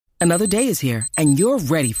Another day is here, and you're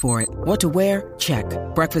ready for it. What to wear? Check.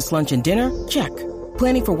 Breakfast, lunch, and dinner? Check.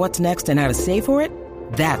 Planning for what's next and how to save for it?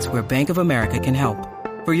 That's where Bank of America can help.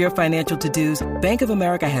 For your financial to-dos, Bank of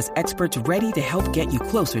America has experts ready to help get you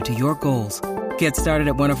closer to your goals. Get started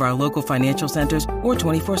at one of our local financial centers or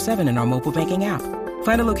 24/7 in our mobile banking app.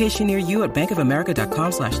 Find a location near you at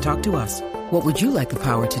bankofamerica.com/talktous. What would you like the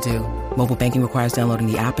power to do? Mobile banking requires downloading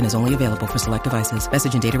the app and is only available for select devices.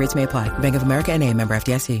 Message and data rates may apply. Bank of America N.A., member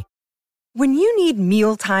FDIC. When you need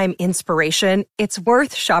mealtime inspiration, it's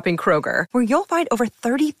worth shopping Kroger, where you'll find over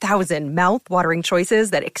 30,000 mouth-watering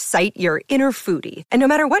choices that excite your inner foodie. And no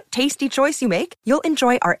matter what tasty choice you make, you'll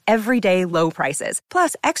enjoy our everyday low prices,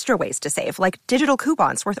 plus extra ways to save, like digital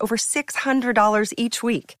coupons worth over $600 each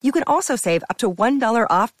week. You can also save up to $1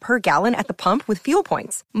 off per gallon at the pump with fuel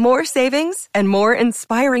points. More savings and more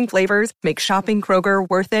inspiring flavors make shopping Kroger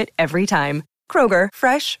worth it every time. Kroger,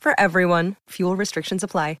 fresh for everyone. Fuel restrictions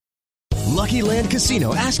apply. Lucky Land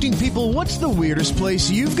Casino, asking people, what's the weirdest place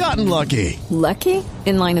you've gotten lucky? Lucky?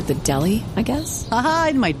 In line at the deli, I guess? Aha,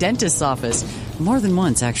 in my dentist's office. More than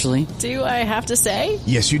once, actually. Do I have to say?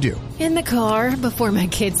 Yes, you do. In the car before my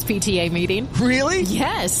kids' PTA meeting. Really?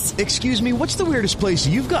 Yes. Excuse me, what's the weirdest place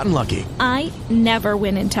you've gotten lucky? I never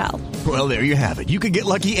win and tell. Well, there you have it. You can get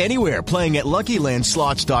lucky anywhere, playing at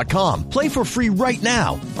LuckyLandSlots.com. Play for free right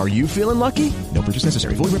now. Are you feeling lucky? No purchase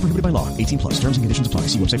necessary. Void where prohibited by law. 18+. Terms and conditions apply.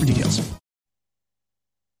 See website for details.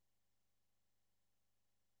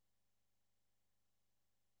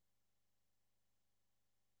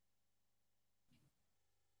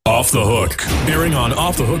 Off the Hook, airing on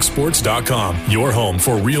offthehooksports.com. Your home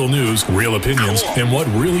for real news, real opinions, and what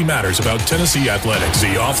really matters about Tennessee athletics.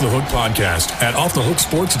 The Off the Hook podcast at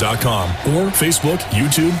offthehooksports.com or Facebook,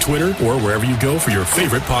 YouTube, Twitter, or wherever you go for your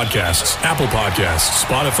favorite podcasts. Apple Podcasts,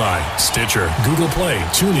 Spotify, Stitcher, Google Play,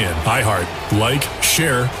 TuneIn, iHeart. Like,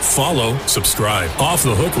 share, follow, subscribe. Off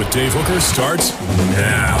the Hook with Dave Hooker starts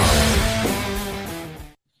now.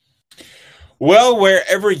 Well,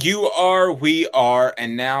 wherever you are, we are,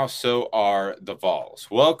 and now so are the Vols.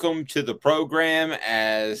 Welcome to the program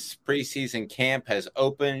as preseason camp has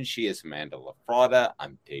opened. She is Amanda LaFratta.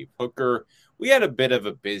 I'm Dave Hooker. We had a bit of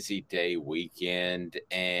a busy day weekend,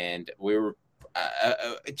 and we were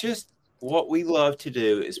just what we love to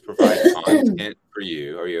do is provide content for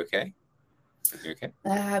you. Are you okay? You okay? I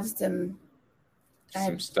have some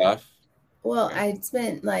stuff. Well, I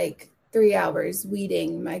spent like 3 hours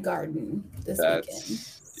weeding my garden this weekend.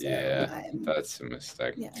 So that's a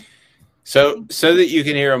mistake. Yeah. So that you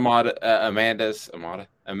can hear Amanda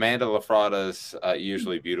LaFratta's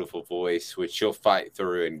usually beautiful voice, which she'll fight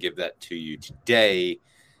through and give that to you today,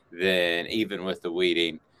 then even with the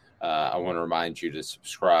weeding, I want to remind you to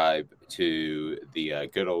subscribe to the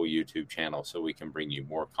good old YouTube channel so we can bring you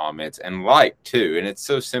more comments and like too. And it's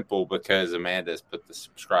so simple because Amanda's put the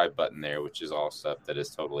subscribe button there, which is all stuff that is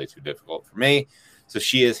totally too difficult for me. So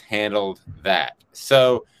she has handled that.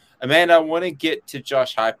 So Amanda, I want to get to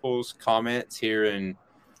Josh Heupel's comments here in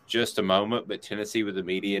just a moment, but Tennessee with the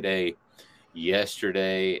media day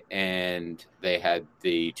yesterday, and they had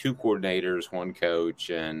the two coordinators, one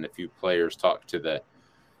coach, and a few players talk to the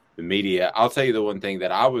media. I'll tell you the one thing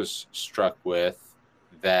that I was struck with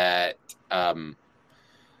that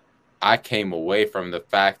I came away from the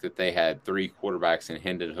fact that they had three quarterbacks in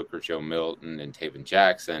Hendon Hooker, Joe Milton, and Taven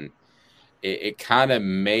Jackson. It kind of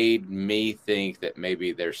made me think that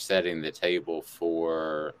maybe they're setting the table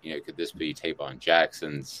for, could this be Tavon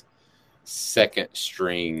Jackson's second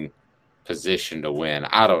string position to win?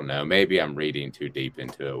 I don't know. Maybe I'm reading too deep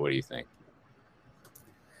into it. What do you think?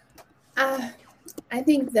 I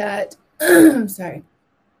think that sorry.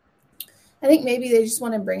 I think maybe they just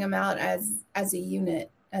want to bring them out as a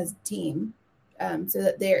unit, as a team, so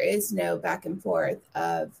that there is no back and forth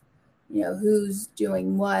of, who's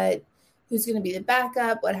doing what, who's going to be the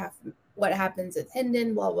backup, what happens with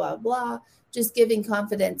Hendon, blah blah blah. Just giving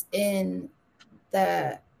confidence in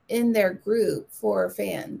their group for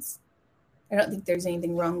fans. I don't think there's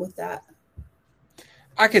anything wrong with that.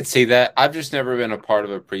 I could see that. I've just never been a part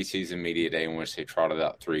of a preseason media day in which they trotted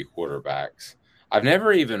out three quarterbacks. I've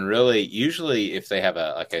never even really, usually if they have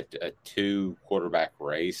a two quarterback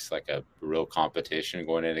race, like a real competition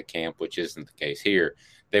going into camp, which isn't the case here,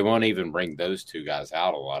 they won't even bring those two guys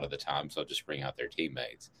out a lot of the time. So they'll just bring out their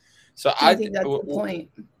teammates. So I think that's the point.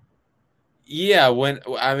 Yeah.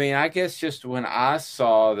 I guess just when I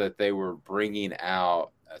saw that they were bringing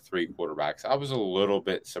out three quarterbacks, I was a little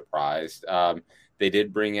bit surprised. They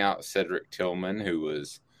did bring out Cedric Tillman, who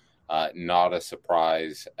was not a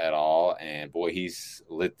surprise at all. And, boy, he's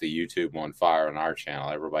lit the YouTube on fire on our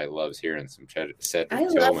channel. Everybody loves hearing some Cedric Tillman. I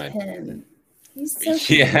love him. He's so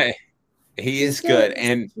cute. Yeah, he is good.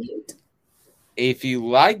 And cute. if you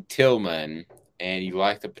like Tillman and you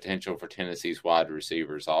like the potential for Tennessee's wide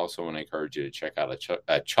receivers, I also want to encourage you to check out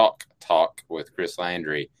a Chalk Talk with Chris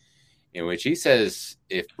Landry, in which he says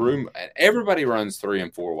if everybody runs 3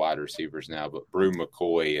 and 4 wide receivers now, but Brew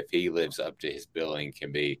McCoy, if he lives up to his billing,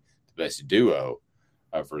 can be the best duo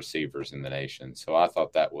of receivers in the nation. So I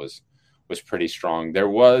thought that was pretty strong. There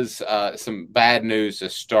was some bad news to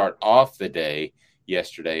start off the day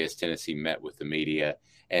yesterday as Tennessee met with the media,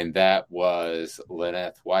 and that was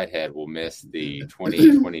Lynette Whitehead will miss the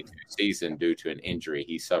 2022 season due to an injury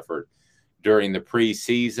he suffered during the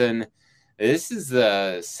preseason. This is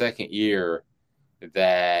the second year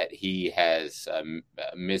that he has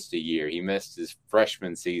missed a year. He missed his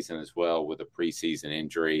freshman season as well with a preseason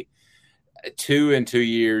injury. 2 in 2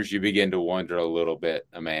 years, you begin to wonder a little bit,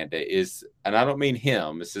 Amanda, and I don't mean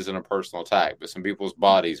him, this isn't a personal attack, but some people's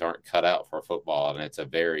bodies aren't cut out for football, and it's a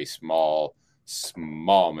very small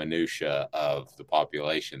minutia of the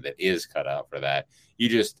population that is cut out for that.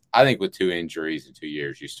 I think with 2 injuries in 2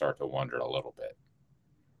 years, you start to wonder a little bit.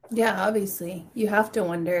 Yeah, obviously. You have to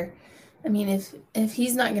wonder. I mean, if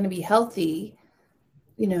he's not going to be healthy,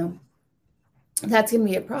 that's going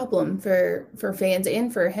to be a problem for fans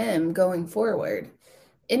and for him going forward.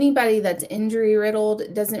 Anybody that's injury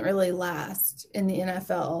riddled doesn't really last in the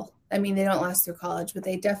NFL. I mean, they don't last through college, but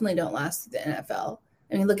they definitely don't last through the NFL.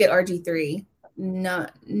 I mean, look at RG3. No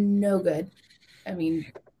good. I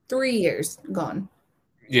mean, 3 years gone.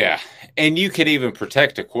 Yeah, and you could even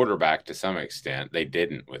protect a quarterback to some extent. They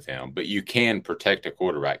didn't with him, but you can protect a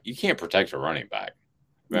quarterback. You can't protect a running back.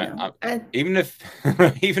 No, even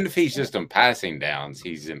if he's just on passing downs,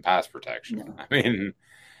 he's in pass protection. No. I mean,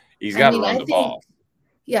 he's got to run the ball.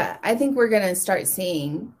 Yeah, I think we're going to start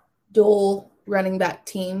seeing dual running back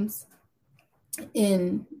teams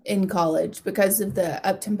in college because of the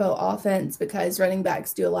up-tempo offense, because running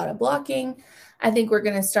backs do a lot of blocking. I think we're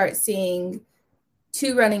going to start seeing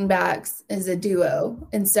 2 running backs as a duo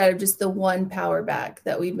instead of just the one power back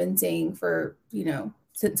that we've been seeing for,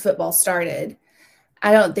 since football started.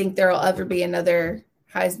 I don't think there will ever be another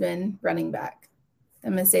Heisman running back.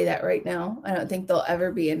 I'm going to say that right now. I don't think there'll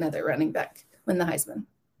ever be another running back win the Heisman.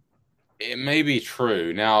 It may be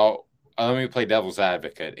true. Now, let me play devil's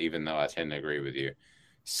advocate, even though I tend to agree with you.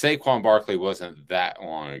 Saquon Barkley wasn't that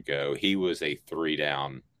long ago. He was a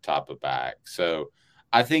 3-down type of back. So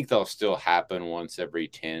I think they'll still happen once every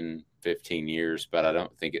 10, 15 years, but I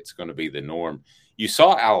don't think it's going to be the norm. You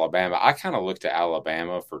saw Alabama. I kind of looked at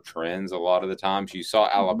Alabama for trends a lot of the times. You saw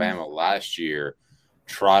Alabama last year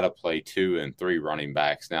try to play 2 and 3 running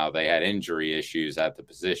backs. Now, they had injury issues at the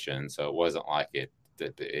position, so it wasn't like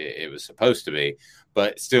it was supposed to be.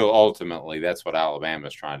 But still, ultimately, that's what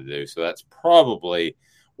Alabama's trying to do. So that's probably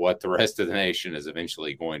what the rest of the nation is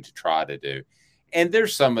eventually going to try to do. And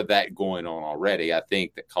there's some of that going on already. I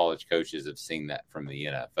think that college coaches have seen that from the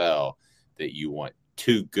NFL, that you want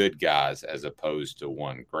 2 good guys as opposed to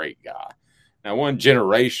 1 great guy. Now, 1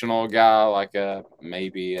 generational guy like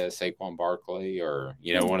maybe a Saquon Barkley or,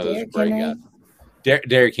 one of those great guys.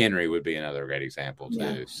 Derrick Henry would be another great example, too.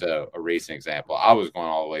 Yeah. So a recent example. I was going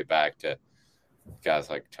all the way back to guys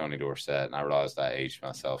like Tony Dorsett, and I realized I aged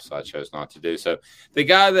myself, so I chose not to do so. The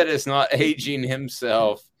guy that is not aging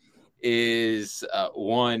himself is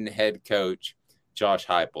one head coach, Josh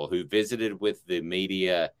Heupel, who visited with the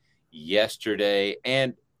media yesterday.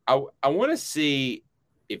 And I want to see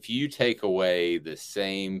if you take away the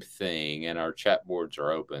same thing, and our chat boards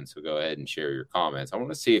are open, so go ahead and share your comments. I want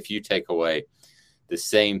to see if you take away the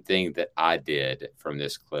same thing that I did from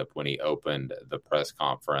this clip when he opened the press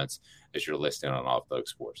conference as you're listening on Off the Hook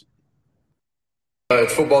Sports.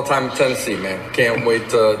 It's football time in Tennessee, man. Can't wait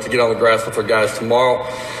to get on the grass with our guys tomorrow.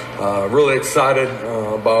 Really excited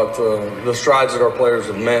about the strides that our players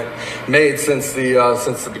have made since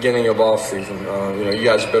the beginning of off season. You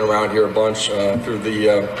guys have been around here a bunch through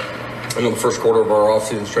the first quarter of our off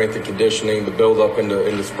season strength and conditioning, the build up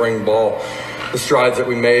into spring ball, the strides that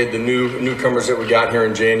we made, the newcomers that we got here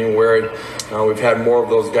in January. We've had more of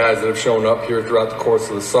those guys that have shown up here throughout the course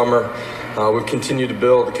of the summer. We've continued to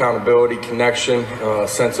build accountability, connection, a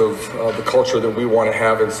sense of the culture that we want to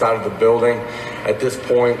have inside of the building. At this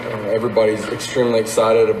point, everybody's extremely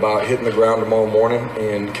excited about hitting the ground tomorrow morning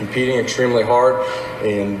and competing extremely hard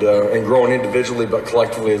and growing individually but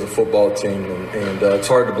collectively as a football team. And it's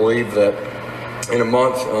hard to believe that in a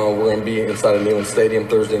month. We're going to be inside of Neyland Stadium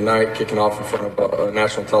Thursday night, kicking off in front of a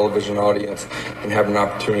national television audience and having an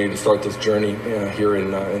opportunity to start this journey here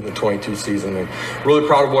in the 22 season. And really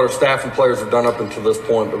proud of what our staff and players have done up until this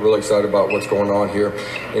point, but really excited about what's going on here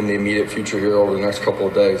in the immediate future here over the next couple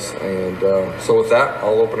of days. And so with that,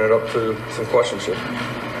 I'll open it up to some questions here.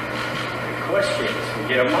 Questions. We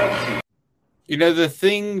get a mic to you. You know, the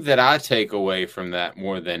thing that I take away from that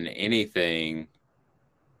more than anything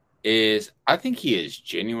is I think he is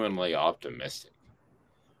genuinely optimistic.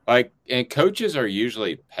 Like, and coaches are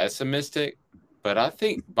usually pessimistic, but I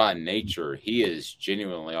think by nature he is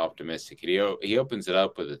genuinely optimistic. He opens it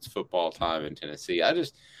up with it's football time in Tennessee.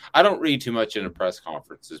 I don't read too much into press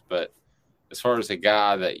conferences, but as far as a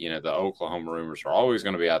guy that, you know, the Oklahoma rumors are always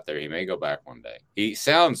going to be out there, he may go back one day. He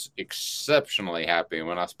sounds exceptionally happy. And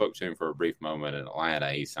when I spoke to him for a brief moment in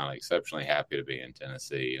Atlanta, he sounded exceptionally happy to be in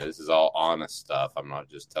Tennessee. This is all honest stuff. I'm not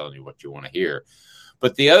just telling you what you want to hear.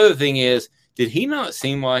 But the other thing is, did he not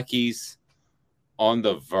seem like he's on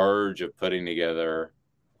the verge of putting together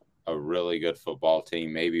a really good football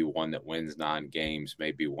team, maybe one that wins 9 games,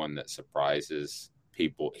 maybe one that surprises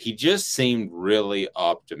people? He just seemed really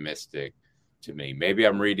optimistic to me. Maybe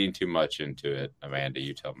I'm reading too much into it. Amanda,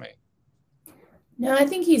 you tell me. No, I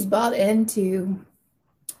think he's bought into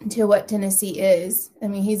what Tennessee is. I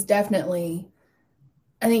mean, he's definitely,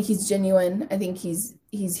 I think he's genuine. I think he's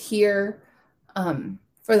here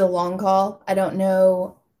for the long haul. I don't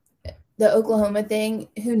know the Oklahoma thing.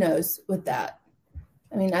 Who knows with that?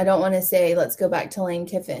 I mean, I don't want to say let's go back to Lane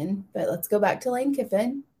Kiffin, but let's go back to Lane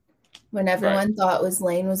Kiffin when everyone thought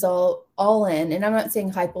Lane was all in. And I'm not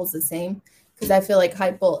saying Heupel's the same, because I feel like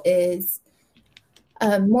Heupel is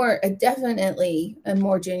definitely a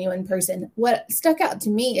more genuine person. What stuck out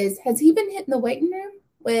to me is, has he been hitting the waiting room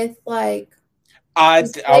with I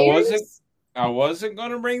wasn't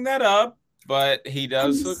going to bring that up, but he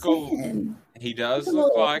does look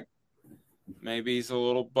like maybe he's a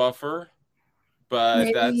little buffer, but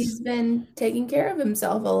maybe he's been taking care of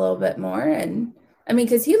himself a little bit more. And I mean,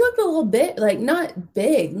 because he looked a little bit not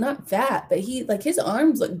big, not fat, but his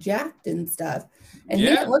arms look jacked and stuff. And he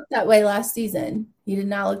didn't look that way last season. He did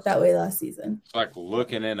not look that way last season. It's like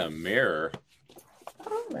looking in a mirror.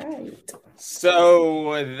 All right.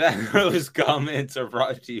 So those comments are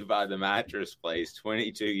brought to you by the Mattress Place,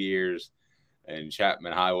 22 years and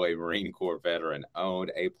Chapman Highway, Marine Corps veteran,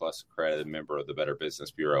 owned, A+ accredited, member of the Better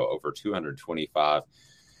Business Bureau, over 225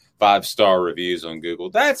 5-star reviews on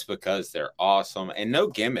Google. That's because they're awesome and no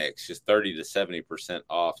gimmicks, just 30 to 70%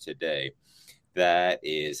 off today. That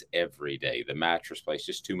is every day. The Mattress Place,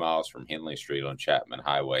 just 2 miles from Henley Street on Chapman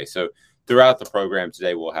Highway. So throughout the program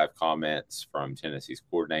today, we'll have comments from Tennessee's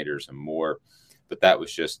coordinators and more. But that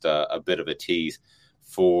was just a bit of a tease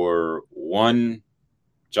for one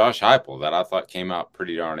Josh Heupel that I thought came out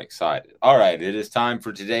pretty darn excited. All right, it is time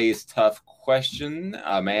for today's tough question.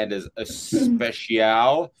 Amanda's a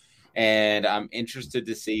special, and I'm interested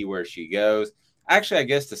to see where she goes. Actually, I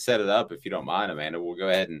guess to set it up, if you don't mind, Amanda, we'll go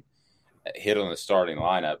ahead and hit on the starting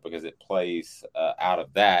lineup because it plays out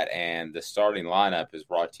of that. And the starting lineup is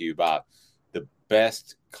brought to you by the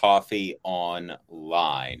best coffee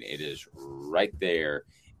online. It is right there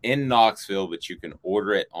in Knoxville, but you can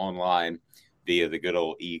order it online via the good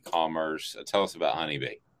old e-commerce. Tell us about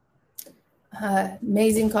Honeybee.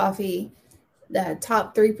 Amazing coffee. The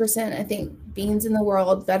top 3%, I think, beans in the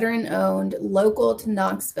world, veteran owned, local to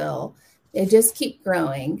Knoxville. They just keep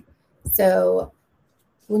growing. So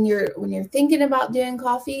when you're thinking about doing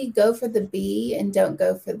coffee, go for the B and don't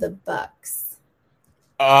go for the bucks.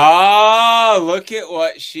 Oh, look at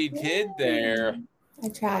what she did there. I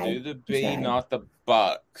tried. Do the B, not the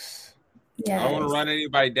bucks. Yes. I don't want to run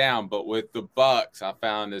anybody down, but with the bucks, I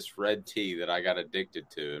found this red tea that I got addicted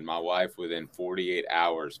to, and my wife within 48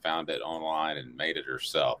 hours found it online and made it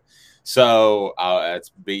herself. So that's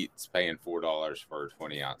beats paying $4 for a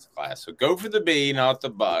 20-ounce glass. So go for the B, not the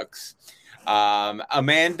bucks.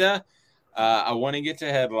 Amanda, I want to get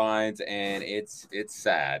to headlines, and it's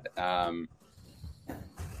sad.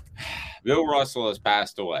 Bill Russell has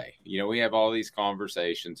passed away. You know, we have all these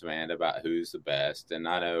conversations, Amanda, about who's the best. And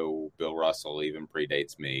I know Bill Russell even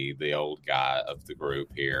predates me, the old guy of the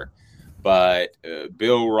group here. But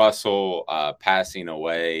Bill Russell passing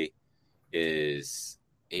away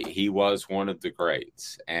he was one of the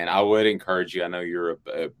greats. And I would encourage you, I know you're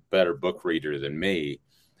a better book reader than me.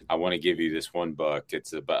 I want to give you this one book.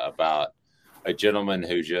 It's about a gentleman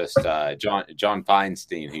who just John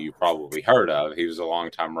Feinstein, who you probably heard of. He was a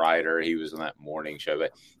longtime writer. He was on that morning show,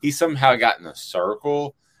 but he somehow got in the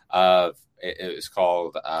circle of it was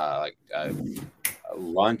called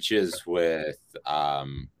lunches with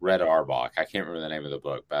Red Auerbach. I can't remember the name of the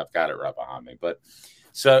book, but I've got it right behind me. But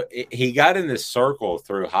so he got in this circle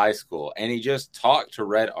through high school, and he just talked to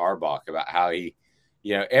Red Auerbach about how he,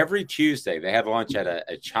 every Tuesday they had lunch at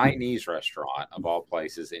a Chinese restaurant of all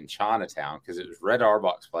places in Chinatown because it was Red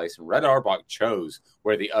Auerbach's place, and Red Auerbach chose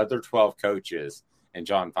where the other 12 coaches and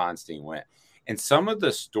John Feinstein went. And some of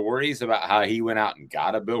the stories about how he went out and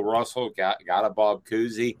got a Bill Russell, got a Bob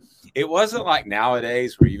Cousy, it wasn't like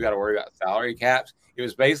nowadays where you got to worry about salary caps. It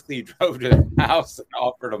was basically you drove to the house and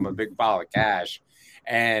offered them a big pile of cash.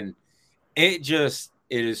 And it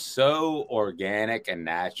is so organic and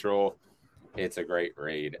natural. It's a great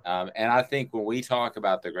read. And I think when we talk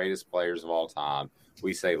about the greatest players of all time,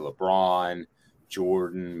 we say LeBron,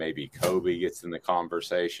 Jordan, maybe Kobe gets in the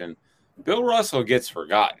conversation. Bill Russell gets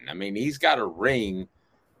forgotten. I mean, he's got a ring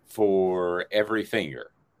for every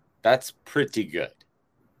finger. That's pretty good.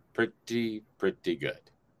 Pretty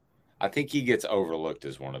good. I think he gets overlooked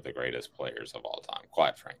as one of the greatest players of all time,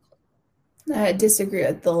 quite frankly. I disagree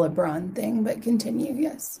with the LeBron thing, but continue,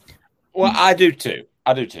 yes. Well, I do too.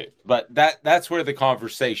 But that's where the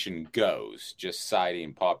conversation goes, just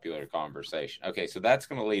citing popular conversation. Okay, so that's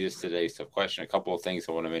going to lead us to today's tough question. A couple of things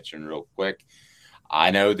I want to mention real quick. I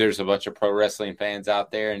know there's a bunch of pro wrestling fans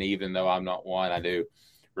out there, and even though I'm not one, I do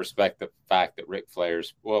respect the fact that Ric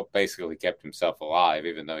Flair's, basically kept himself alive,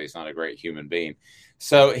 even though he's not a great human being.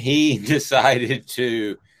 So he decided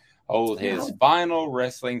to hold his final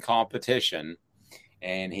wrestling competition,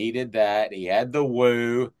 and he did that. He had the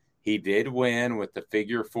woo. He did win with the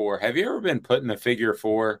figure 4. Have you ever been put in the figure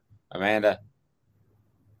 4, Amanda?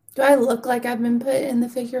 Do I look like I've been put in the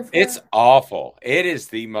figure 4? It's awful. It is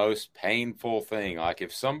the most painful thing. Like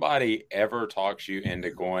if somebody ever talks you into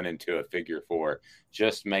going into a figure 4,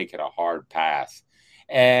 just make it a hard pass.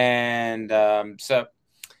 And so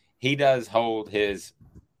he does hold his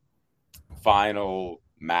final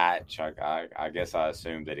match. I guess I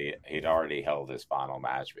assumed that he'd already held his final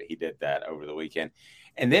match, but he did that over the weekend.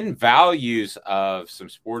 And then values of some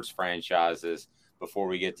sports franchises before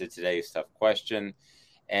we get to today's tough question.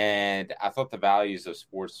 And I thought the values of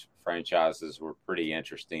sports franchises were pretty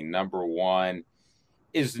interesting. Number one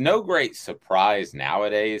is no great surprise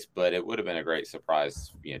nowadays, but it would have been a great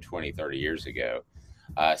surprise 20, 30 years ago.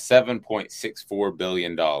 $7.64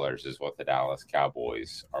 billion is what the Dallas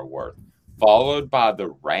Cowboys are worth, followed by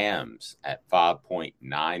the Rams at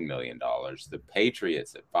 $5.9 million, the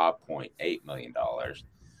Patriots at $5.8 million,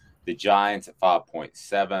 the Giants at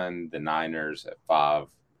 5.7, the Niners at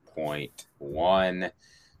 5.1.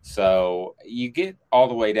 So you get all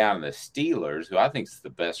the way down to the Steelers, who I think is the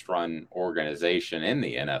best run organization in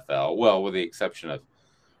the NFL. Well, with the exception of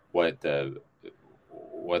what the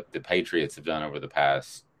Patriots have done over the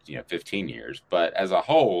past 15 years. But as a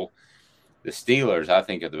whole, the Steelers, I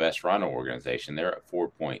think, are the best run organization. They're at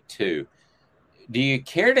 4.2. Do you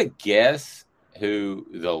care to guess who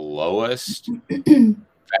the lowest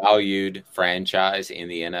valued franchise in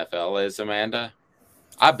the NFL is, Amanda?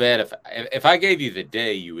 I bet if I gave you the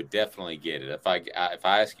day, you would definitely get it. If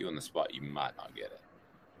I ask you on the spot, you might not get it.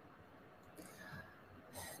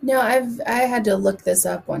 No, I had to look this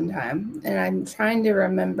up one time, and I'm trying to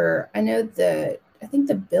remember. I know I think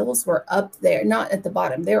the Bills were up there, not at the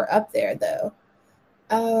bottom. They were up there though.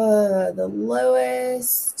 The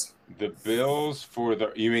lowest. The Bills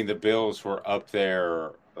you mean the Bills were up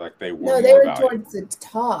there like they were? No, they were towards the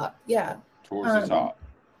top. Yeah, towards the top.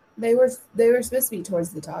 They were supposed to be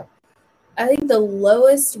towards the top. I think the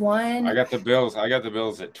lowest one. I got the Bills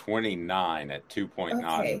at 29 at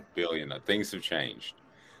 2.9 billion. Things have changed.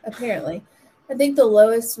 Apparently, I think the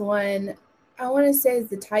lowest one I want to say is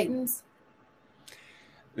the Titans.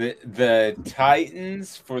 The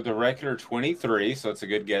Titans, for the record, are 23, so it's a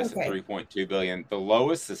good guess at 3.2 billion. The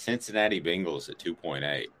lowest, the Cincinnati Bengals at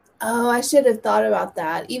 2.8. Oh, I should have thought about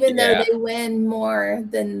that. Even though they win more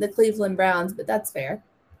than the Cleveland Browns, but that's fair.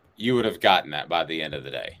 You would have gotten that by the end of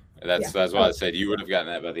the day. That's why I said you would have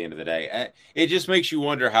gotten that by the end of the day. It just makes you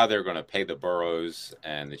wonder how they're going to pay the Burrows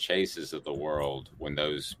and the Chases of the world when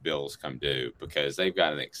those bills come due, because they've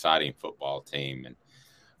got an exciting football team.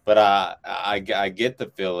 But I get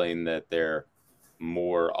the feeling that they're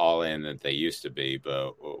more all in than they used to be,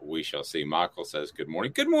 but we shall see. Michael says, good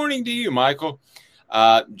morning. Good morning to you, Michael.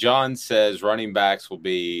 John says running backs will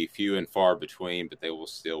be few and far between, but they will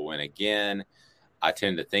still win again. I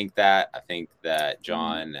tend to think that. I think that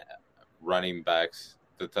John, running backs,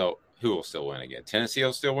 who will still win again? Tennessee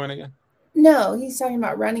will still win again? No, he's talking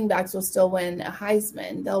about running backs will still win a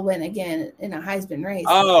Heisman. They'll win again in a Heisman race.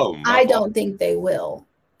 Oh, I don't think they will.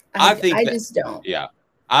 I just don't. Yeah,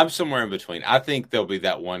 I'm somewhere in between. I think there'll be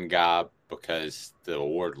that one guy because the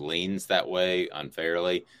award leans that way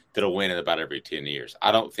unfairly, that'll win in about every 10 years.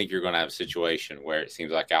 I don't think you're going to have a situation where it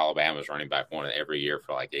seems like Alabama's running back won it every year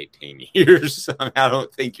for like 18 years. I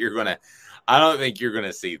don't think you're going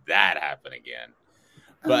to see that happen again.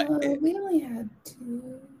 But we only had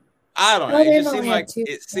 2. I don't know.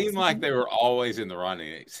 It seemed like they were always in the running.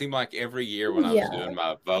 It seemed like every year when I was doing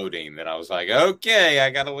my voting that I was like, okay, I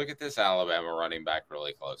got to look at this Alabama running back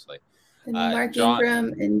really closely. And Mark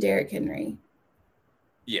Ingram and Derrick Henry.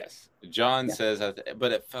 Yes. John says,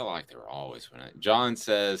 but it felt like they were always winning. John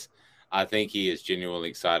says, I think he is genuinely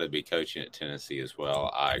excited to be coaching at Tennessee as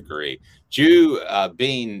well. I agree. Jew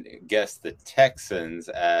Bean guessed the Texans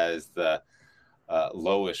as the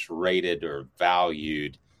lowest rated or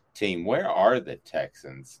valued team. Where are the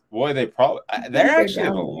Texans? Boy, they're actually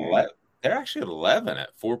at 11. They're actually at 11 at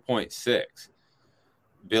 4.6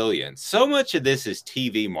 billion. So much of this is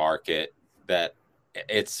TV market that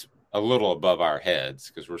it's a little above our heads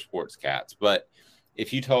because we're sports cats. But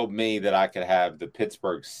if you told me that I could have the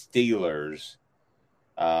Pittsburgh Steelers,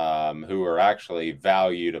 who are actually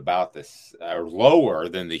valued about this or lower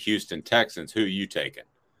than the Houston Texans, who are you taking?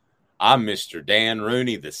 I'm Mr. Dan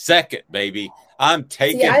Rooney the second, baby. I'm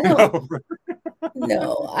taking over.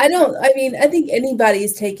 No, I don't. I mean, I think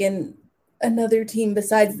anybody's taken another team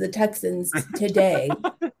besides the Texans today,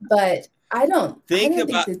 but I don't think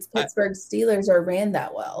the Pittsburgh Steelers are ran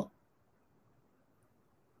that well.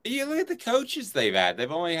 You look at the coaches they've had.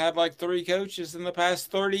 They've only had like 3 coaches in the past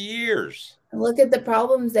 30 years. Look at the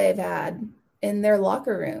problems they've had in their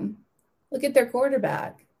locker room. Look at their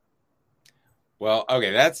quarterback. Well, okay,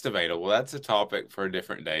 that's debatable. That's a topic for a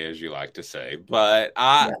different day, as you like to say. But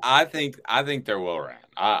I think they're well ran.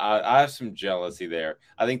 I have some jealousy there.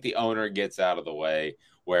 I think the owner gets out of the way,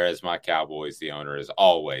 whereas my Cowboys, the owner is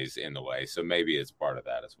always in the way. So maybe it's part of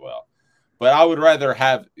that as well. But I would rather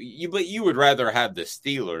have you. But you would rather have the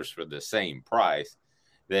Steelers for the same price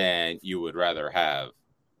than you would rather have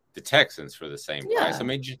the Texans for the same price. I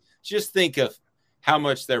mean, just think of how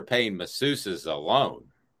much they're paying masseuses alone.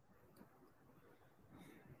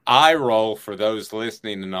 Eye roll for those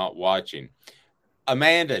listening and not watching.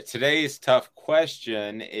 Amanda, today's tough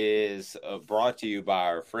question is brought to you by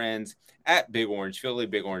our friends at Big Orange Philly.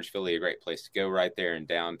 Big Orange Philly, a great place to go right there in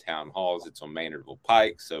downtown Halls. It's on Maynardville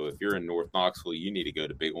Pike. So if you're in North Knoxville, you need to go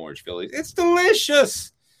to Big Orange Philly. It's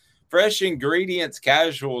delicious. Fresh ingredients,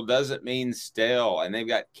 casual doesn't mean stale. And they've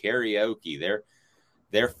got karaoke.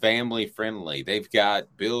 They're family friendly. They've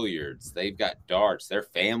got billiards. They've got darts. They're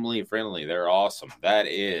family friendly. They're awesome. That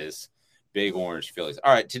is Big Orange Phillies.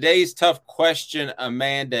 All right, today's tough question,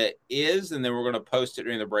 Amanda, is, and then we're going to post it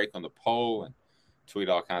during the break on the poll and tweet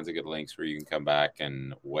all kinds of good links where you can come back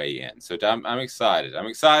and weigh in. So I'm excited. I'm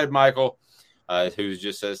excited, Michael, who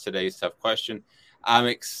just says today's tough question. I'm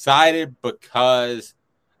excited because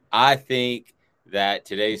I think that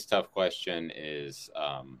today's tough question is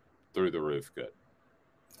through the roof good.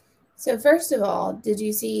 So first of all, did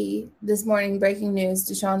you see this morning breaking news?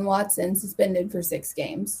 Deshaun Watson suspended for 6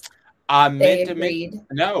 games.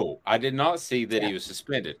 No, I did not see that he was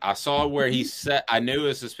suspended. I saw where he set. I knew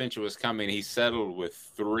a suspension was coming. He settled with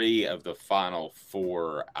 3 of the final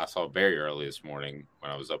 4. I saw very early this morning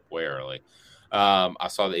when I was up way early. I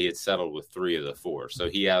saw that he had settled with 3 of the 4. So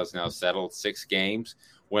he has now settled 6 games.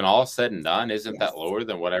 When all said and done, isn't that lower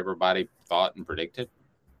than what everybody thought and predicted?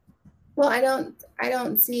 Well, I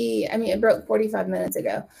don't see, I mean, it broke 45 minutes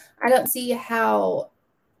ago. I don't see how,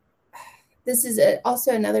 this is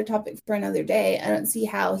also another topic for another day. I don't see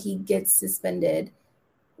how he gets suspended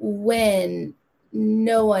when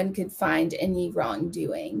no one could find any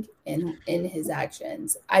wrongdoing in his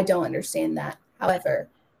actions. I don't understand that. However,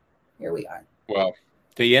 here we are. Well,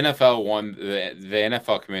 the NFL won, the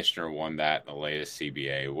NFL commissioner won that in the latest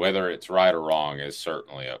CBA. Whether it's right or wrong is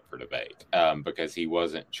certainly up for debate because he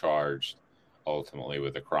wasn't charged ultimately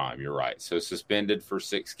with a crime. You're right. So suspended for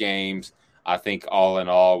 6 games. I think all in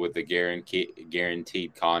all with the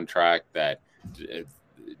guaranteed contract that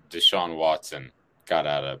Deshaun Watson got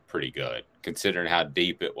out of pretty good, considering how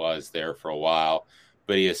deep it was there for a while.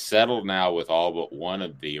 But he is settled now with all but one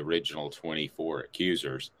of the original 24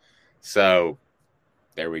 accusers. So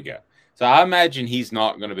there we go. So I imagine he's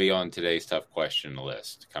not going to be on today's tough question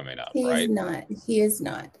list coming up, right? He is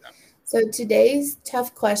not. No. So today's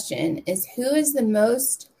tough question is, who is the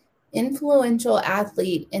most influential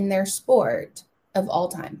athlete in their sport of all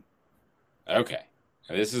time? Okay.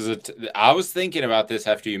 This is I was thinking about this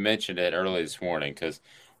after you mentioned it early this morning because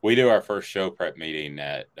we do our first show prep meeting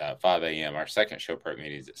at 5 a.m. Our second show prep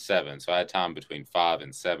meeting is at 7. So I had time between 5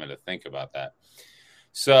 and 7 to think about that.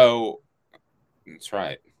 So that's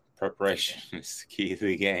right. Preparation is the key to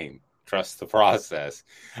the game. trust the process.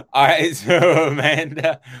 All right, so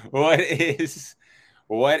Amanda, who are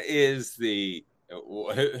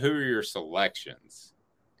your selections?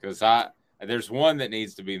 Because there's one that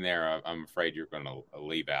needs to be in there. I'm afraid you're going to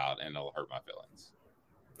leave out, and it'll hurt my feelings.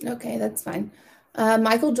 Okay, that's fine.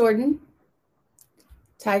 Michael Jordan,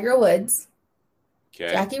 Tiger Woods,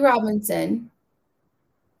 Jackie Robinson,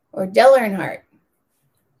 or Dale Earnhardt.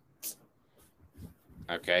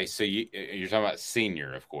 Okay, so you're talking about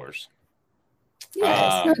senior, of course.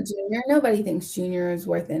 Yeah, it's not junior. Nobody thinks junior is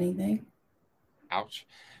worth anything. Ouch.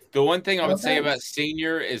 The one thing I would say about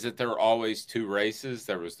senior is that there are always two races.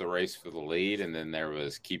 There was the race for the lead, and then there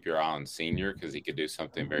was keep your eye on senior because he could do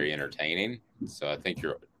something very entertaining. So I think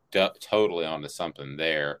you're totally onto something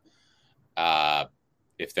there.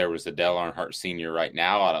 If there was a Dale Earnhardt Sr. right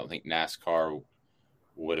now, I don't think NASCAR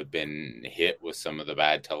would have been hit with some of the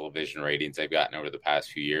bad television ratings they've gotten over the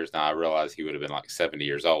past few years. Now, I realize he would have been like 70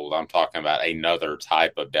 years old. I'm talking about another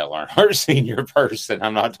type of Dale Earnhardt Sr. person.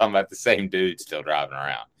 I'm not talking about the same dude still driving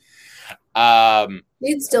around.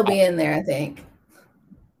 He'd still be in there, I think.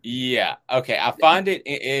 Yeah. Okay. I find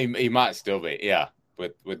he might still be. Yeah.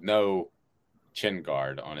 With no chin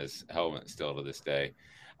guard on his helmet still to this day.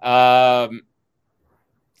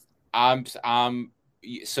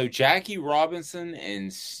 So Jackie Robinson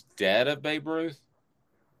instead of Babe Ruth?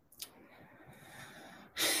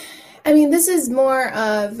 I mean, this is more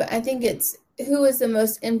of, I think it's who is the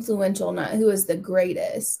most influential, not who is the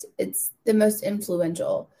greatest. It's the most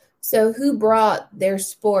influential. So who brought their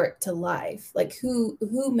sport to life? Like who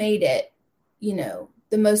made it,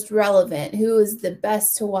 the most relevant, who is the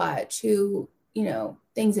best to watch, who,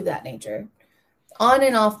 things of that nature. On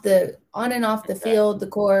and off the field, the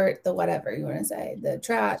court, the whatever you want to say, the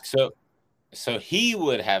track. So he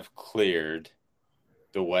would have cleared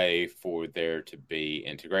the way for there to be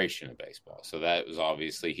integration of baseball. So that was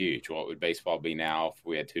obviously huge. What would baseball be now if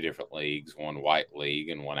we had two different leagues, one white league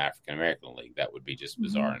and one African-American league? That would be just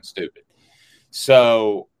bizarre and stupid.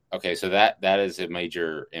 So, okay, so that is a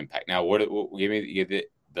major impact. Now, give the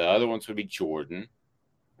other ones would be Jordan.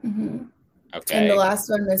 Mm-hmm. Okay. And the last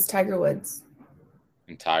one was Tiger Woods.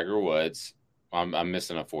 And Tiger Woods. I'm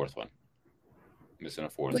missing a fourth one.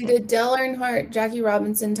 We did Dale Earnhardt, Jackie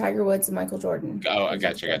Robinson, Tiger Woods, and Michael Jordan. Oh, I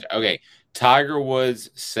got you. Okay. Tiger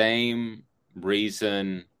Woods, same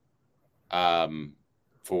reason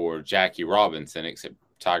for Jackie Robinson, except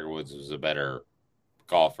Tiger Woods was a better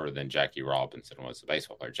golfer than Jackie Robinson was a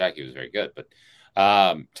baseball player. Jackie was very good, but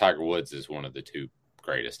Tiger Woods is one of the two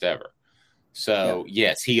greatest ever. So,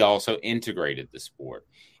 yes, he also integrated the sport.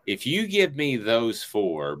 If you give me those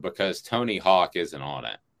four, because Tony Hawk isn't on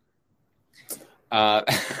it,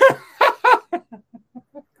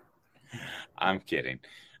 I'm kidding.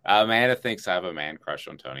 Amanda thinks I have a man crush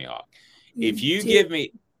on Tony Hawk. If you give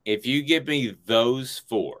me those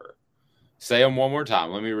four, say them one more time.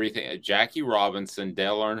 Let me rethink. Jackie Robinson,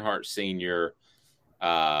 Dale Earnhardt Sr.,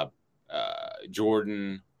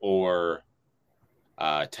 Jordan, or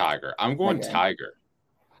Tiger. I'm going Tiger.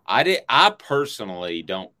 I personally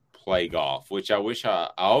don't play golf, which I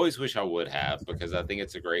always wish I would have, because I think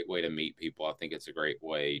it's a great way to meet people. I think it's a great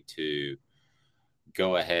way to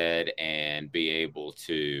go ahead and be able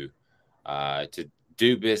to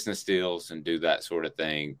do business deals and do that sort of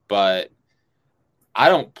thing. But I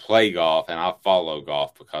don't play golf, and I follow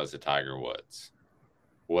golf because of Tiger Woods,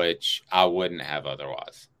 which I wouldn't have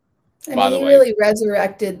otherwise. I mean, he really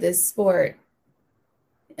resurrected this sport.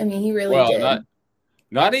 I mean, he really did.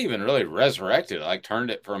 Not even really resurrected, like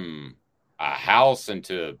turned it from a house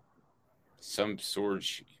into some sort of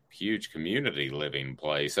huge community living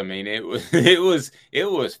place. I mean, it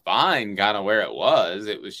was fine kind of where it was.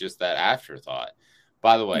 It was just that afterthought.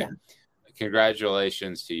 By the way,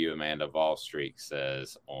 congratulations to you, Amanda. Vol Streak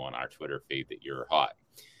says on our Twitter feed that you're hot.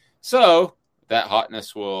 So that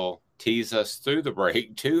hotness will tease us through the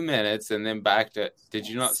break, 2 minutes, and then back to, did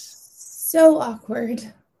you not? So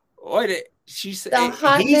awkward. What? She said the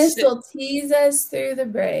hotness will tease us through the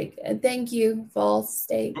break. And thank you, Fall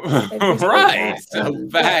State. Right. So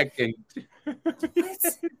back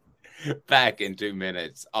in 2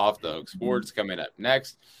 minutes, Off the Hook Sports coming up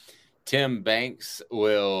next. Tim Banks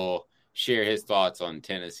will share his thoughts on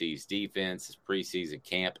Tennessee's defense. His preseason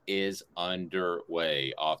camp is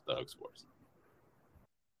underway. Off the Hook Sports.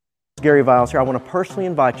 Gary Viles here. I want to personally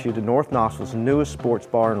invite you to North Knoxville's newest sports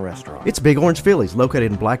bar and restaurant. It's Big Orange Phillies,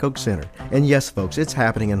 located in Black Oak Center. And yes, folks, it's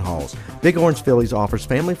happening in Halls. Big Orange Phillies offers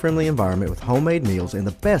family-friendly environment with homemade meals and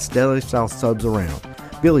the best deli-style subs around.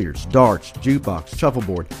 Billiards, darts, jukebox,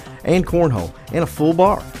 shuffleboard, and cornhole, and a full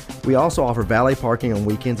bar. We also offer valet parking on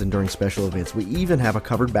weekends and during special events. We even have a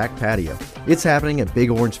covered back patio. It's happening at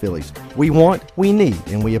Big Orange Phillies. We want, we need,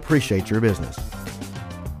 and we appreciate your business.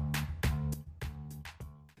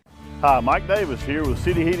 Hi, Mike Davis here with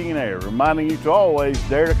City Heating and Air, reminding you to always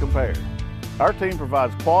dare to compare. Our team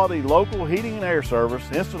provides quality local heating and air service,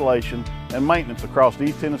 installation, and maintenance across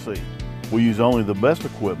East Tennessee. We use only the best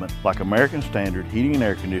equipment like American Standard heating and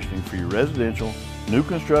air conditioning for your residential, new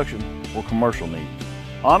construction, or commercial needs.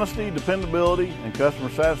 Honesty, dependability, and customer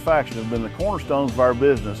satisfaction have been the cornerstones of our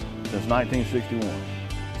business since 1961.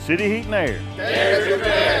 City Heat and Air. Dare to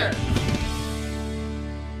compare.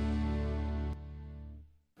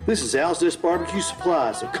 This is Al's Dish Barbecue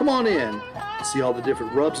Supply, so come on in and see all the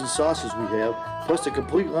different rubs and sauces we have, plus a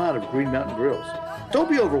complete line of Green Mountain grills. Don't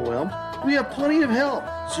be overwhelmed. We have plenty of help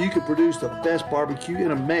so you can produce the best barbecue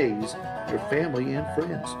and amaze your family and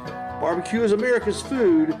friends. Barbecue is America's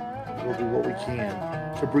food. We'll do what we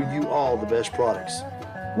can to bring you all the best products.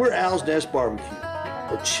 We're Al's Nest Barbecue,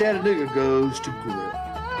 where Chattanooga goes to grill.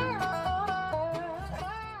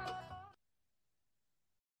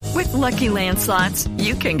 With Lucky Land Slots,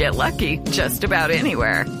 you can get lucky just about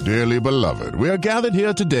anywhere. Dearly beloved, we are gathered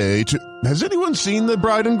here today to... Has anyone seen the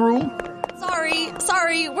bride and groom?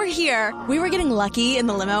 Sorry, we're here. We were getting lucky in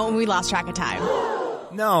the limo and we lost track of time.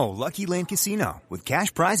 No, Lucky Land Casino, with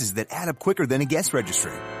cash prizes that add up quicker than a guest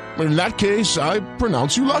registry. In that case, I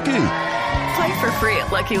pronounce you lucky. Play for free at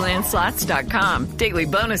LuckyLandSlots.com. Daily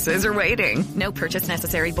bonuses are waiting. No purchase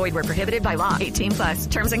necessary. Void where prohibited by law.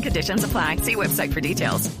 18+. Terms and conditions apply. See website for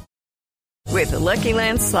details. With Lucky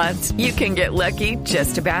Land Slots, you can get lucky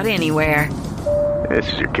just about anywhere.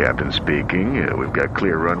 This is your captain speaking. We've got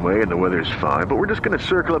clear runway and the weather's fine, but we're just going to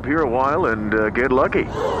circle up here a while and get lucky.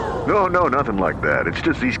 No, nothing like that. It's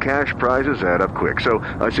just these cash prizes add up quick. So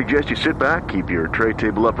I suggest you sit back, keep your tray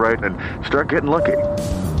table upright, and start getting lucky.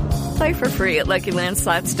 Play for free at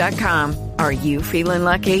LuckyLandSlots.com. Are you feeling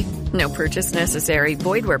lucky? No purchase necessary.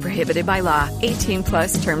 Void where prohibited by law.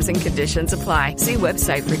 18+ terms and conditions apply. See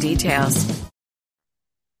website for details.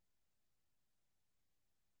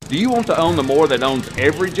 Do you want to own the more that owns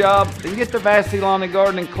every job? Then get to Vassey Lawn &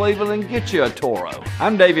 Garden in Cleveland and get you a Toro.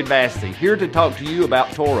 I'm David Vassey, here to talk to you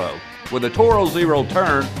about Toro. With a Toro Zero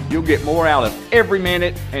Turn, you'll get more out of every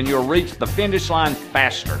minute and you'll reach the finish line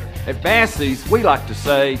faster. At Vassey's, we like to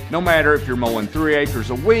say, no matter if you're mowing 3 acres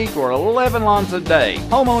a week or 11 lawns a day,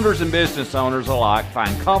 homeowners and business owners alike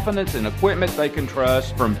find confidence in equipment they can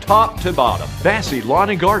trust from top to bottom. Vassey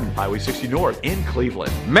Lawn & Garden, Highway 60 North in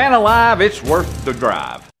Cleveland. Man alive, it's worth the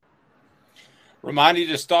drive. Remind you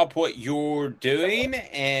to stop what you're doing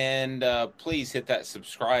and please hit that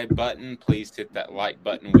subscribe button. Please hit that like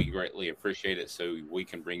button. We greatly appreciate it so we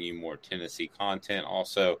can bring you more Tennessee content.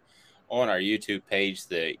 Also, on our YouTube page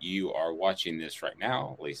that you are watching this right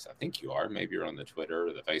now, at least I think you are. Maybe you're on the Twitter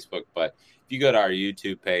or the Facebook. But if you go to our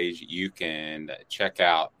YouTube page, you can check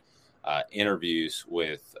out interviews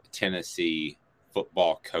with Tennessee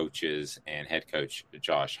football coaches and head coach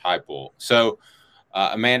Josh Heupel. So,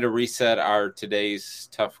 Amanda, reset our today's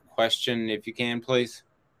tough question, if you can, please.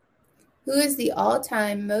 Who is the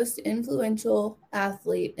all-time most influential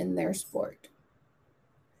athlete in their sport?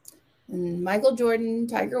 And Michael Jordan,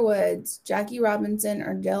 Tiger Woods, Jackie Robinson,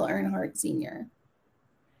 or Dale Earnhardt Sr.?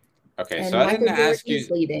 Okay, and so I didn't Michael ask Jordan's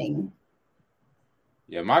you. Leading.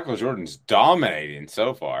 Yeah, Michael Jordan's dominating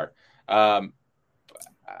so far.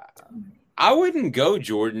 I wouldn't go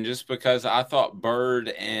Jordan just because I thought Bird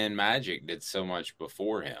and Magic did so much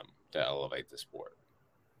before him to elevate the sport.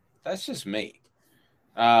 That's just me.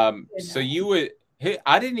 So you would –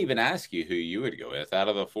 I didn't even ask you who you would go with. Out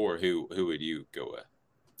of the four, who would you go with?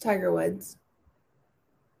 Tiger Woods.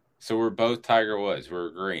 So we're both Tiger Woods. We're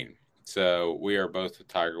agreeing. So we are both with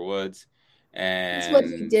Tiger Woods. And That's what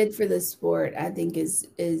he did for the sport, I think,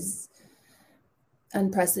 is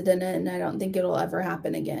unprecedented, and I don't think it'll ever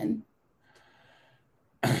happen again.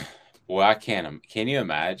 Well, I can't. Can you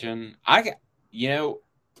imagine?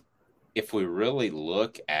 If we really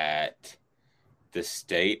look at the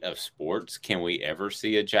state of sports, can we ever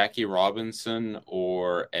see a Jackie Robinson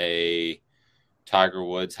or a Tiger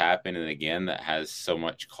Woods happening again that has so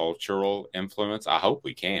much cultural influence? I hope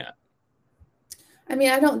we can. I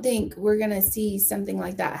mean, I don't think we're going to see something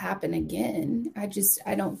like that happen again.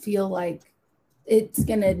 I don't feel like it's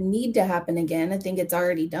going to need to happen again. I think it's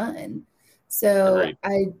already done. So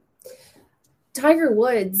Tiger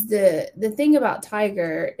Woods, the thing about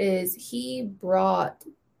Tiger is he brought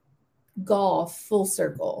golf full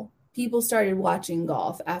circle. People started watching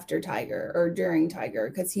golf after Tiger or during Tiger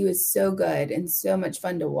because he was so good and so much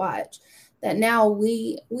fun to watch that now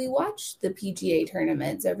we watch the PGA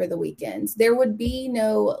tournaments over the weekends. There would be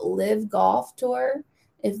no Live Golf Tour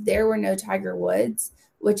if there were no Tiger Woods,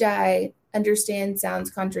 which I understand sounds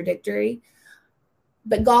contradictory,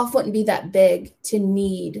 but golf wouldn't be that big to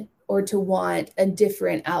need or to want a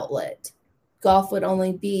different outlet. Golf would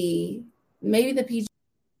only be, maybe the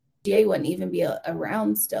PGA wouldn't even be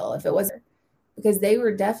around still if it wasn't, because they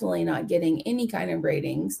were definitely not getting any kind of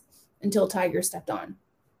ratings until Tiger stepped on.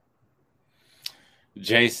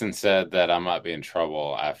 Jason said that I might be in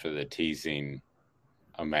trouble after the teasing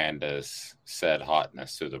Amanda's said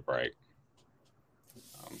hotness through the break.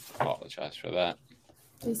 Apologize for that.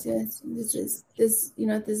 This you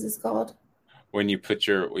know what this is called? When you put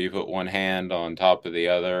one hand on top of the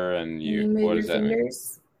other and you move what does your that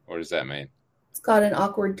fingers. mean? What does that mean? It's called an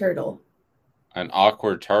awkward turtle. An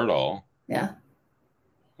awkward turtle? Yeah.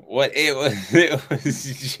 What it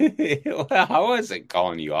was I wasn't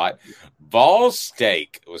calling you hot. Ball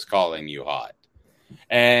Steak was calling you hot.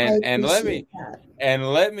 And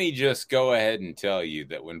let me just go ahead and tell you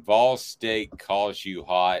that when Ball Steak calls you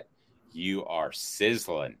hot, you are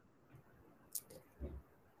sizzling.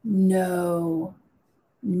 No.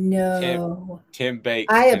 Tim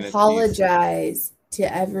Bakes. I apologize to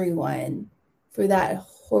everyone for that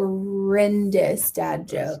horrendous dad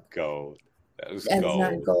joke. Gold. That is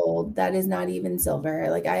not gold. That is not even silver.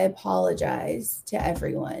 Like, I apologize to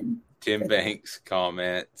everyone. Tim Banks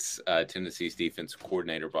comments, Tennessee's defense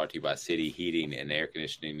coordinator, brought to you by City Heating and Air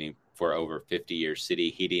Conditioning. For over 50 years, City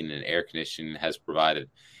Heating and Air Conditioning has provided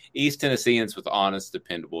East Tennesseans with honest,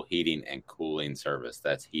 dependable heating and cooling service.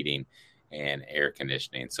 That's heating and air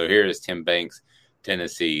conditioning. So here is Tim Banks,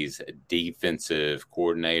 Tennessee's defensive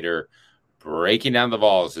coordinator, breaking down the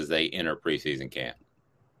Vols as they enter preseason camp.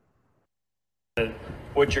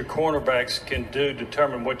 What your cornerbacks can do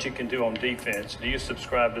determine what you can do on defense. Do you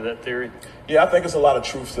subscribe to that theory? Yeah, I think there's a lot of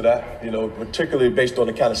truth to that, particularly based on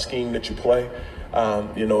the kind of scheme that you play.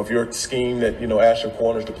 If you're a scheme that, asks your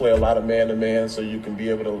corners to play a lot of man-to-man so you can be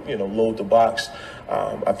able to, load the box,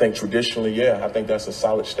 I think traditionally, I think that's a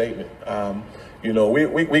solid statement.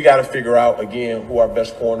 We got to figure out, again, who our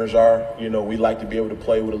best corners are. We like to be able to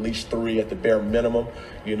play with at least 3 at the bare minimum.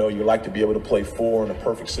 You like to be able to play 4 in a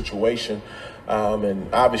perfect situation. And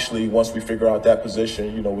obviously, once we figure out that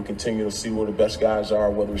position, we continue to see where the best guys are,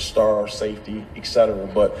 whether it's star, safety, et cetera.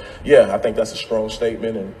 But, I think that's a strong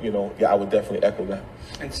statement. And, I would definitely echo that.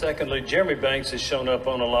 And secondly, Jeremy Banks has shown up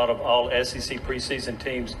on a lot of all SEC preseason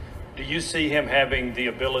teams. Do you see him having the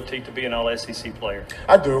ability to be an all-SEC player?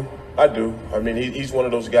 I do. I mean, he's one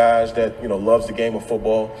of those guys that, loves the game of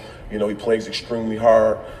football. He plays extremely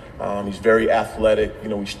hard. He's very athletic.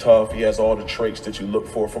 He's tough. He has all the traits that you look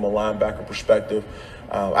for from a linebacker perspective.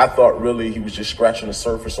 I thought really he was just scratching the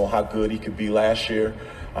surface on how good he could be last year.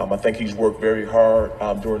 I think he's worked very hard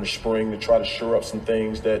during the spring to try to shore up some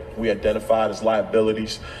things that we identified as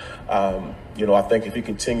liabilities. I think if he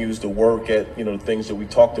continues to work at, the things that we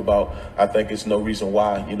talked about, I think there's no reason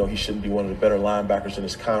why, he shouldn't be one of the better linebackers in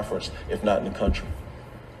this conference, if not in the country.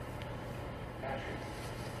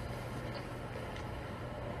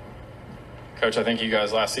 Coach, I think you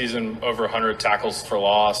guys last season over 100 tackles for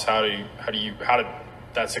loss. How did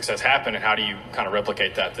that success happen, and how do you kind of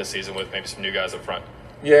replicate that this season with maybe some new guys up front?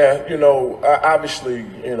 Yeah, obviously,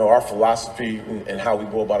 our philosophy and how we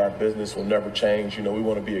go about our business will never change. We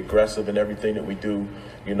want to be aggressive in everything that we do,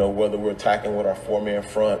 whether we're attacking with our 4-man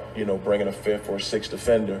front, bringing a 5th or a 6th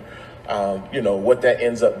defender. What that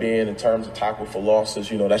ends up being in terms of tackle for losses,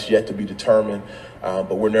 that's yet to be determined.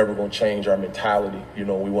 But we're never going to change our mentality. We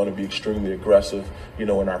want to be extremely aggressive, in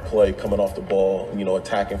our play, coming off the ball,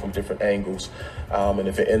 attacking from different angles. And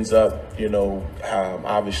if it ends up,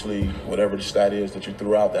 obviously, whatever the stat is that you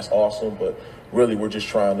threw out, that's awesome. But really, we're just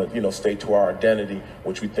trying to, stay to our identity,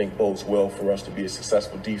 which we think bodes well for us to be a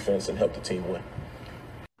successful defense and help the team win.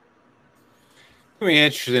 It'll be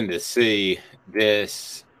interesting to see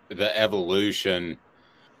the evolution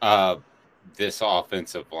of this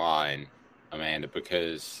offensive line, Amanda,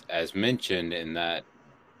 because as mentioned in that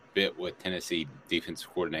bit with Tennessee defensive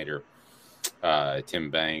coordinator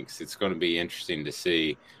Tim Banks, it's going to be interesting to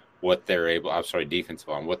see what they're able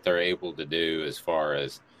to do as far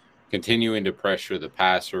as continuing to pressure the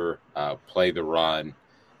passer, play the run.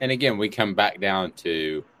 And again, we come back down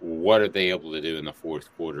to what are they able to do in the fourth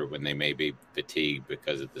quarter when they may be fatigued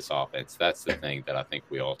because of this offense. That's the thing that I think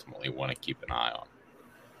we ultimately want to keep an eye on.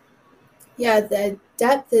 Yeah, the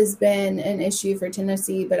depth has been an issue for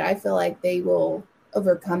Tennessee, but I feel like they will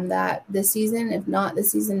overcome that this season, if not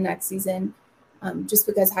this season, next season. Just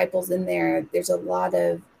because Heupel's in there, there's a lot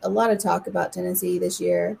of talk about Tennessee this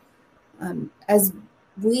year. As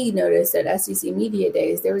we noticed at SEC Media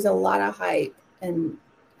Days, there was a lot of hype, and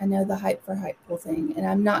I know the hype for hype thing, and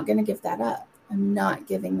I'm not going to give that up. I'm not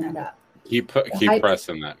giving that up. Keep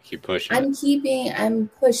pressing that. Keep pushing I'm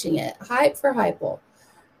pushing it. Hype for Hypel.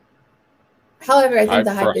 However, I think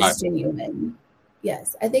the hype is genuine.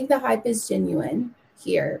 Yes, I think the hype is genuine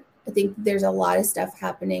here. I think there's a lot of stuff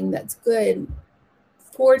happening that's good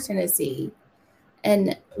for Tennessee.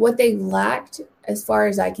 And what they lacked, as far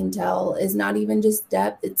as I can tell, is not even just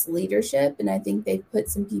depth, it's leadership. And I think they've put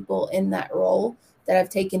some people in that role that have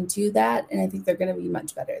taken to that. And I think they're going to be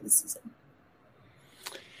much better this season.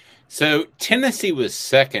 So Tennessee was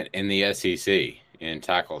second in the SEC in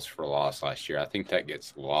tackles for loss last year. I think that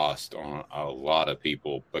gets lost on a lot of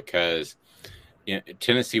people because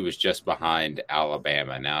Tennessee was just behind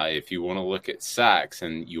Alabama. Now, if you want to look at sacks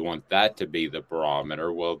and you want that to be the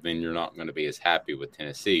barometer, well, then you're not going to be as happy with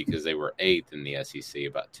Tennessee because they were 8th in the SEC,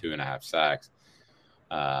 about 2.5 sacks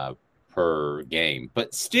per game.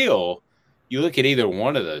 But still, you look at either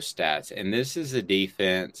one of those stats, and this is a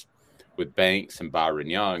defense with Banks and Byron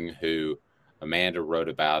Young, who Amanda wrote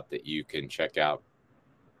about that you can check out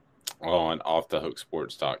on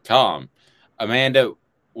offthehooksports.com. Amanda,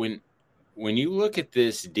 when you look at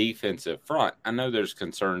this defensive front, I know there's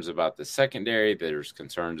concerns about the secondary. There's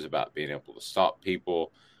concerns about being able to stop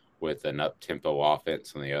people with an up-tempo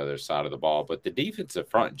offense on the other side of the ball. But the defensive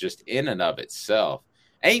front just in and of itself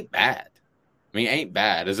ain't bad. I mean, ain't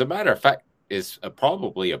bad. As a matter of fact, is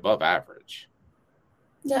probably above average.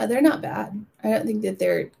 No, they're not bad. I don't think that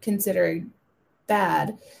they're considered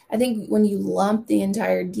bad. I think when you lump the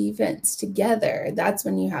entire defense together, that's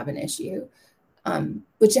when you have an issue.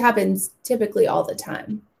 Which happens typically all the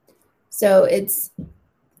time. So it's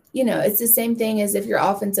the same thing as if your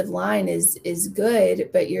offensive line is good,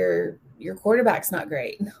 but your quarterback's not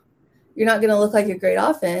great. You're not going to look like a great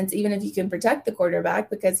offense, even if you can protect the quarterback,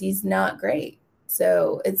 because he's not great.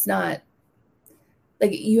 So it's not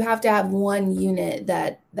like you have to have one unit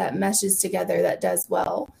that meshes together, that does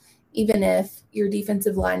well. Even if your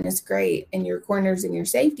defensive line is great and your corners and your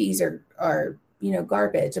safeties are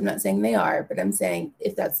garbage. I'm not saying they are, but I'm saying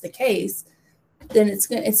if that's the case, then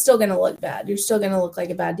it's still going to look bad. You're still going to look like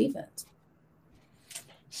a bad defense.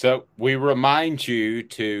 So we remind you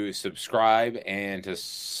to subscribe and to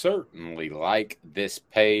certainly like this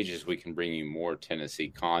page as we can bring you more Tennessee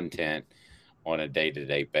content on a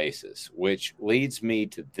day-to-day basis, which leads me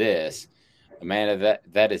to this. Amanda,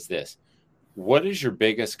 that is this. What is your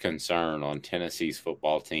biggest concern on Tennessee's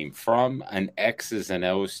football team from an X's and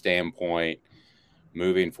O's standpoint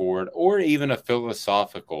moving forward, or even a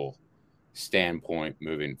philosophical standpoint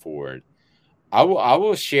moving forward? I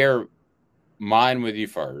will share mine with you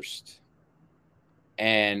first.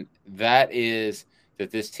 And that is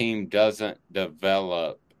that this team doesn't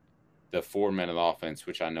develop the 4-minute offense,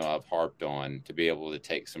 which I know I've harped on, to be able to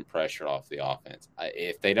take some pressure off the offense.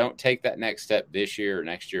 If they don't take that next step this year or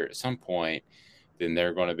next year at some point, then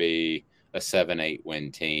they're going to be a 7-8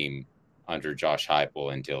 win team under Josh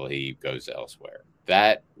Heupel until he goes elsewhere.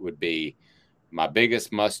 That would be my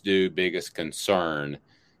biggest must-do, biggest concern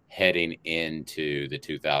heading into the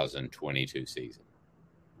 2022 season.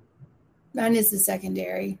 Mine is the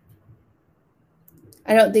secondary.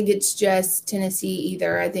 I don't think it's just Tennessee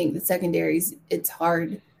either. I think the secondaries, it's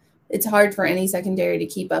hard. It's hard for any secondary to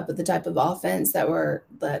keep up with the type of offense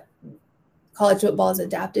that college football is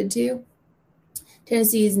adapted to.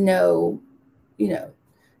 Tennessee's they're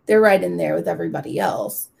right in there with everybody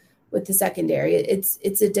else with the secondary.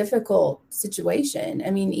 It's a difficult situation. I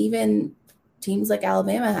mean, even teams like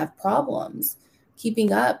Alabama have problems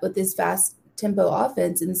keeping up with this fast tempo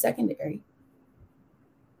offense in the secondary.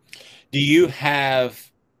 Do you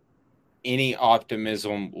have any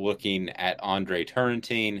optimism looking at Andre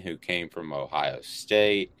Turrentine, who came from Ohio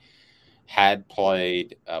State, had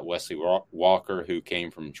played Wesley Walker, who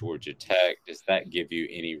came from Georgia Tech? Does that give you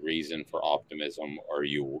any reason for optimism, or are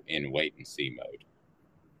you in wait-and-see mode?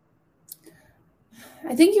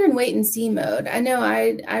 I think you're in wait-and-see mode. I know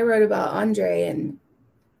I wrote about Andre, and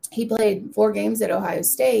he played 4 games at Ohio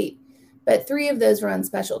State, but 3 of those were on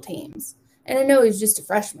special teams. And I know he's just a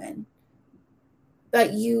freshman.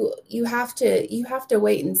 But you have to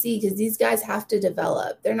wait and see, because these guys have to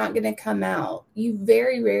develop. They're not going to come out. You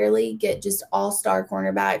very rarely get just all-star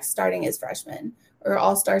cornerbacks starting as freshmen or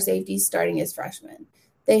all-star safeties starting as freshmen.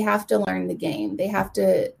 They have to learn the game. They have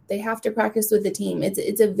to practice with the team.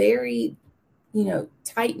 It's a very,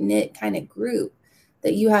 tight-knit kind of group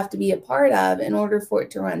that you have to be a part of in order for it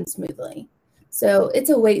to run smoothly. So it's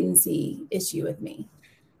a wait and see issue with me.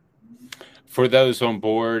 For those on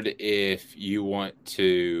board, if you want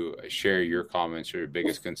to share your comments or your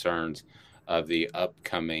biggest concerns of the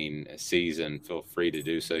upcoming season, feel free to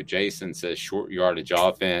do so. Jason says short yardage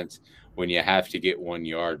offense when you have to get 1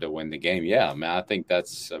 yard to win the game. Yeah, I mean, I think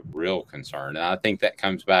that's a real concern. And I think that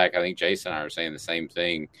comes back. I think Jason and I are saying the same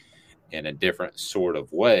thing in a different sort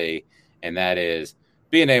of way, and that is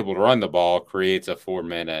being able to run the ball creates a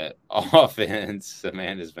 4-minute offense.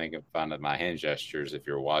 Amanda's making fun of my hand gestures if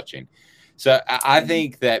you're watching. So I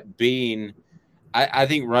think that I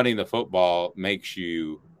think running the football makes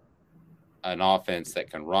you an offense that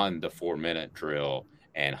can run the 4-minute drill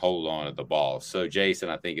and hold on to the ball. So Jason,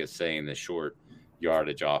 I think, is saying the short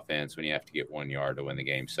yardage offense when you have to get 1 yard to win the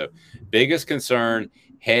game. So biggest concern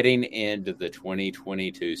heading into the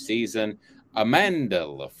 2022 season, Amanda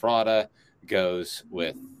LaFratta goes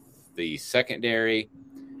with the secondary,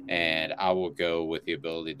 and I will go with the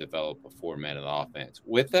ability to develop a 4-minute offense.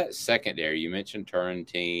 With that secondary, you mentioned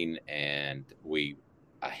Turrentine, and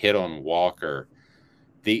I hit on Walker.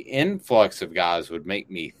 The influx of guys would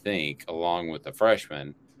make me think, along with the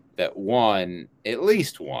freshmen, that at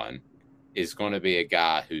least one, is going to be a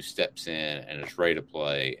guy who steps in and is ready to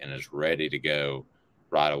play and is ready to go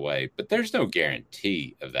right away. But there's no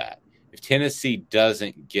guarantee of that. If Tennessee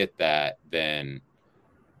doesn't get that, then,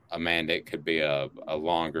 Amanda, it could be a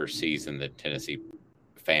longer season than Tennessee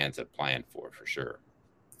fans have planned for sure.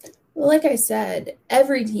 Well, like I said,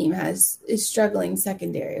 every team is struggling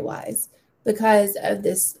secondary wise because of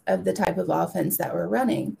the type of offense that we're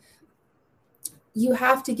running. You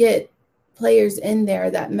have to get players in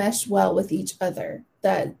there that mesh well with each other,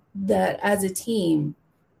 that as a team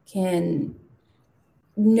can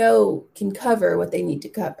cover what they need to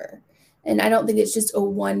cover. And I don't think it's just a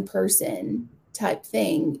one person type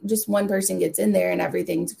thing. Just one person gets in there and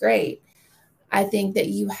everything's great. I think that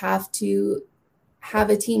you have to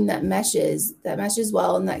have a team that meshes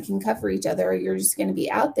well and that can cover each other, or you're just going to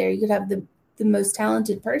be out there. You could have the most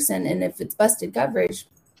talented person, and if it's busted coverage,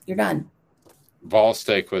 you're done. Vol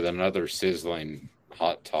Steak with another sizzling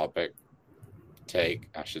hot topic take,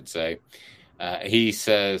 I should say. He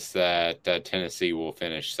says that Tennessee will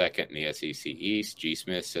finish second in the SEC East. G.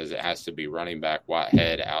 Smith says it has to be running back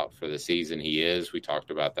Whitehead out for the season. He is. We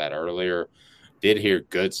talked about that earlier. Did hear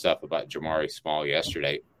good stuff about Jamari Small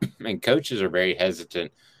yesterday. And coaches are very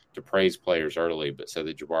hesitant to praise players early, but said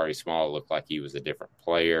that Jamari Small looked like he was a different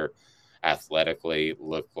player. Athletically,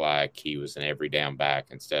 looked like he was an every down back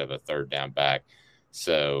instead of a third down back.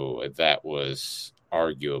 So that was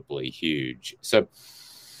arguably huge. So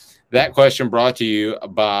that question brought to you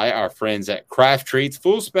by our friends at Craft Treats,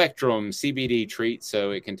 full spectrum CBD treats.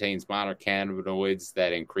 So it contains minor cannabinoids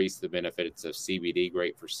that increase the benefits of CBD,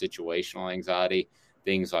 great for situational anxiety,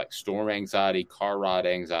 things like storm anxiety, car ride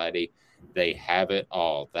anxiety. They have it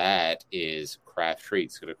all. That is Craft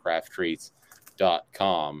Treats. Go to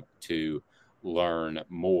crafttreats.com to learn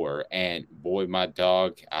more. And boy, my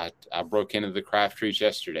dog, I broke into the Craft Treats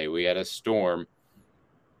yesterday. We had a storm.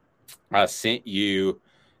 I sent you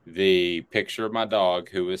the picture of my dog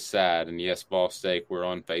who was sad. And yes, Ball Steak, we're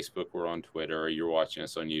on Facebook, we're on Twitter, or you're watching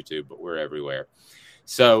us on YouTube, but we're everywhere.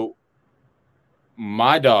 So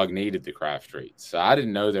my dog needed the Craft Treats. So I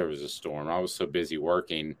didn't know there was a storm. I was so busy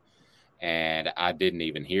working, and I didn't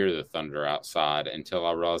even hear the thunder outside until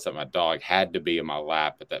I realized that my dog had to be in my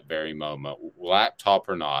lap at that very moment. Laptop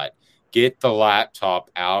or not, get the laptop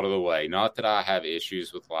out of the way. Not that I have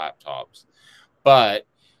issues with laptops, but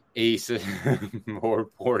he said more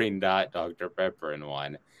reporting Diet Dr. Pepper in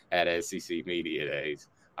one at SEC Media Days.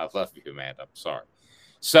 I love you, Amanda. I'm sorry.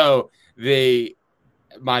 So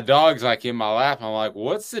my dog's like in my lap. I'm like,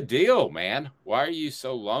 what's the deal, man? Why are you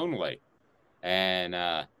so lonely? And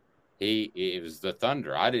it was the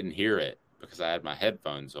thunder. I didn't hear it because I had my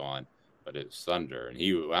headphones on, but it was thunder. And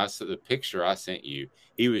the picture I sent you,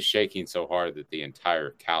 he was shaking so hard that the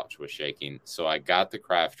entire couch was shaking. So I got the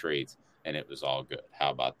Craft Treats, and it was all good.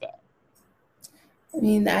 How about that? I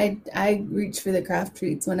mean, I reach for the Craft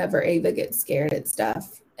Treats whenever Ava gets scared at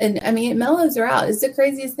stuff. And I mean, it mellows her out. It's the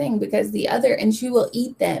craziest thing because and she will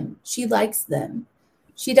eat them. She likes them.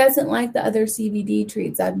 She doesn't like the other CBD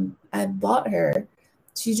treats I've bought her.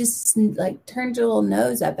 She just like turns her little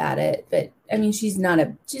nose up at it. But I mean, she's not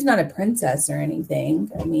a princess or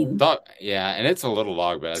anything. I mean, yeah, and it's a little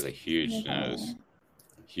dog, but it has a huge nose.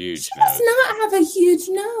 Huge she nose. does not have a huge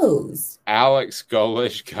nose. Alex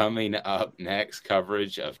Golish coming up next.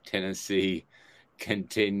 Coverage of Tennessee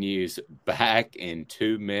continues back in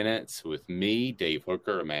 2 minutes with me, Dave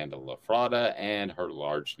Hooker, Amanda LaFratta, and her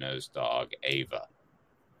large-nosed dog, Ava.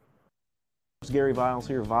 Gary Viles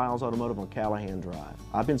here, Viles Automotive on Callahan Drive.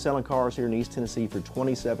 I've been selling cars here in East Tennessee for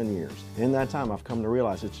 27 years. In that time, I've come to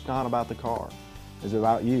realize it's not about the car. is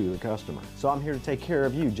about you, the customer. So I'm here to take care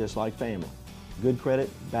of you just like family. Good credit,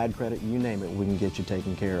 bad credit, you name it, we can get you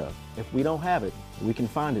taken care of. If we don't have it, we can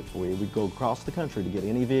find it for you. We go across the country to get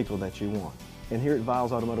any vehicle that you want. And here at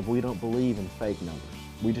Viles Automotive, we don't believe in fake numbers.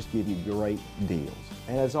 We just give you great deals.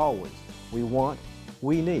 And as always, we want,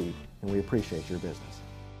 we need, and we appreciate your business.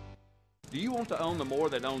 Do you want to own the more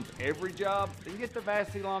that owns every job? Then get to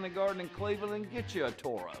Vassy Lawn and Garden in Cleveland and get you a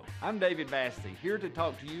Toro. I'm David Vassy, here to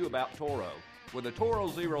talk to you about Toro. With a Toro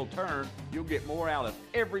Zero Turn, you'll get more out of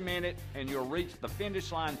every minute and you'll reach the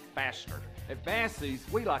finish line faster. At Vassy's,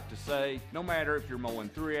 we like to say, no matter if you're mowing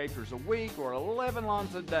 3 acres a week or 11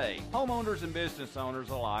 lawns a day, homeowners and business owners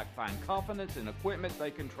alike find confidence in equipment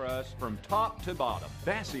they can trust from top to bottom.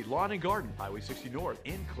 Vassy Lawn and Garden, Highway 60 North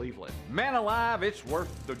in Cleveland. Man alive, it's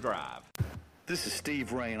worth the drive. This is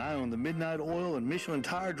Steve Rain. I own the Midnight Oil and Michelin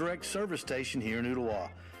Tire Direct service station here in Ottawa.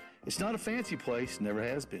 It's not a fancy place, never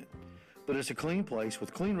has been, but it's a clean place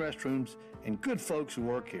with clean restrooms and good folks who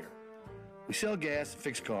work here. We sell gas and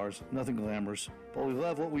fix cars, nothing glamorous, but we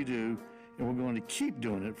love what we do, and we're going to keep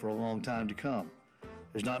doing it for a long time to come.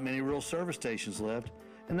 There's not many real service stations left,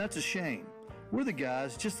 and that's a shame. We're the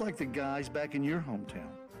guys just like the guys back in your hometown.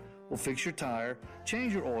 We'll fix your tire,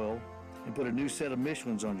 change your oil, and put a new set of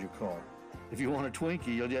Michelins on your car. If you want a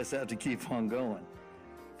Twinkie, you'll just have to keep on going.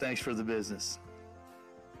 Thanks for the business.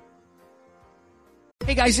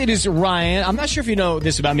 Hey guys, it is Ryan. I'm not sure if you know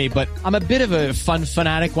this about me, but I'm a bit of a fun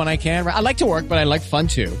fanatic when I can. I like to work, but I like fun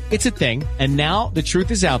too. It's a thing. And now the truth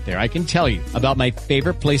is out there. I can tell you about my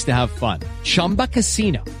favorite place to have fun. Chumba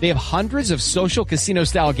Casino. They have hundreds of social casino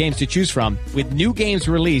style games to choose from with new games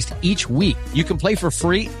released each week. You can play for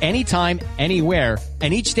free anytime, anywhere.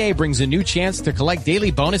 And each day brings a new chance to collect daily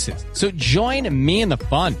bonuses. So join me in the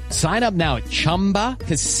fun. Sign up now at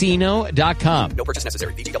ChumbaCasino.com. No purchase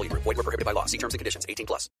necessary. VGW Group. Void where prohibited by law. See terms and conditions.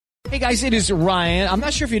 18+. Hey guys, it is Ryan. I'm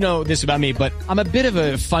not sure if you know this about me, but I'm a bit of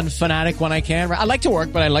a fun fanatic when I can. I like to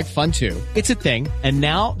work, but I like fun too. It's a thing. And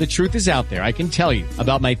now the truth is out there. I can tell you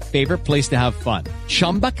about my favorite place to have fun.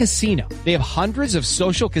 Chumba Casino. They have hundreds of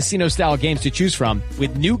social casino style games to choose from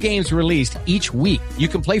with new games released each week. You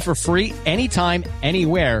can play for free anytime,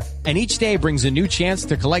 anywhere. And each day brings a new chance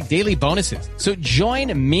to collect daily bonuses. So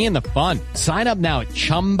join me in the fun. Sign up now at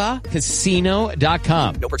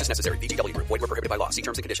ChumbaCasino.com. No purchase necessary. VGW Group. Void where prohibited by law. See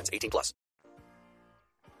terms and conditions. 18+.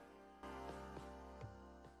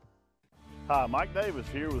 Hi, Mike Davis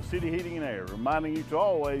here with City Heating and Air, reminding you to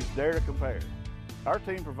always dare to compare. Our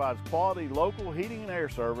team provides quality local heating and air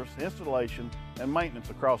service, installation, and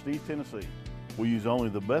maintenance across East Tennessee. We use only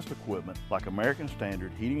the best equipment like American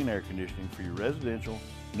Standard heating and air conditioning for your residential,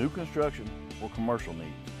 new construction, or commercial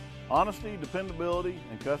needs. Honesty, dependability,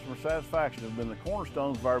 and customer satisfaction have been the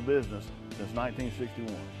cornerstones of our business since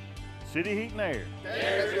 1961. City Heat and Air.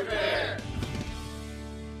 Dare to compare.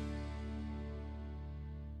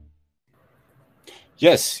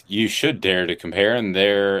 Yes, you should dare to compare. And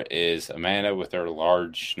there is Amanda with her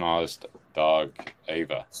large-nosed dog,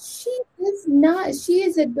 Ava. She is not. She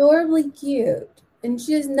is adorably cute. And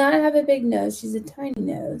she does not have a big nose. She's a tiny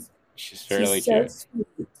nose. She's fairly so cute.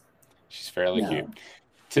 Sweet. She's fairly cute.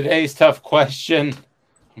 Today's tough question,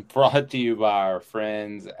 brought to you by our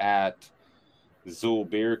friends at Zool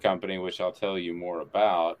Beer Company, which I'll tell you more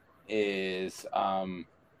about, is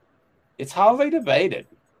it's highly debated.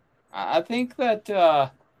 I think that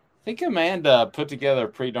Amanda put together a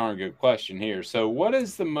pretty darn good question here. So what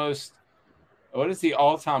is the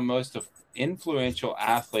all-time most influential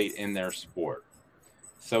athlete in their sport?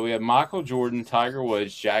 So we have Michael Jordan, Tiger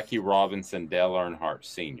Woods, Jackie Robinson, Dale Earnhardt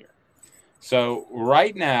Sr. So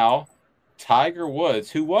right now, Tiger Woods,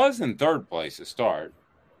 who was in third place to start,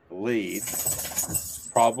 leads.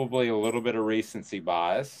 Probably a little bit of recency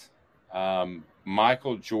bias.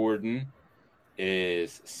 Michael Jordan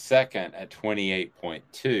is second at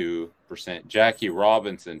 28.2%. Jackie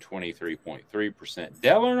Robinson, 23.3%.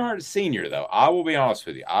 Dale Earnhardt Sr., though, I will be honest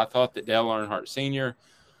with you, I thought that Dale Earnhardt Sr.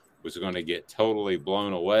 was going to get totally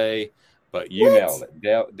blown away, but you nailed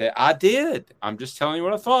it. I did. I'm just telling you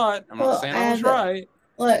what I thought. I'm not saying I was right.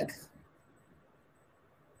 Look,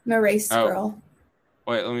 I'm a race girl.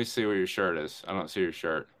 Wait, let me see where your shirt is. I don't see your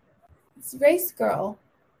shirt. It's race girl.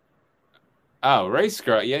 Oh, race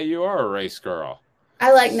girl. Yeah, you are a race girl.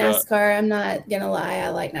 I like NASCAR. I'm not going to lie. I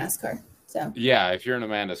like NASCAR. So yeah, if you're in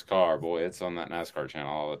Amanda's car, boy, it's on that NASCAR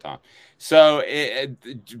channel all the time. So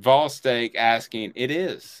Volsteak asking, it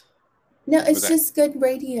is. No, it's just good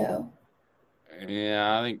radio.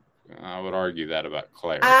 Yeah, I think I would argue that about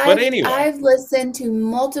Claire. But anyway. I've listened to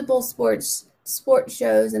multiple sports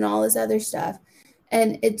shows and all this other stuff.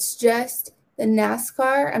 And it's just the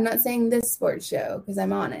NASCAR. I'm not saying this sports show because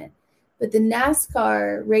I'm on it. But the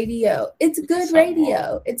NASCAR radio, it's good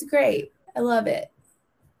radio. It's great. I love it.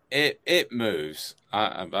 It moves.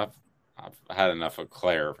 I've had enough of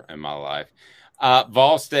Claire in my life.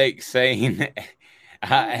 Volsteak saying,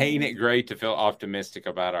 ain't it great to feel optimistic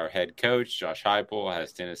about our head coach? Josh Heupel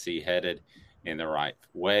has Tennessee headed in the right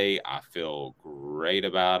way. I feel great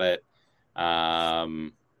about it.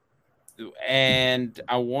 And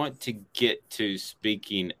I want to get to,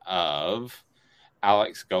 speaking of,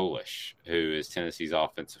 Alex Golish, who is Tennessee's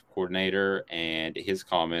offensive coordinator, and his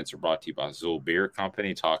comments are brought to you by Zool Beer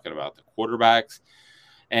Company, talking about the quarterbacks.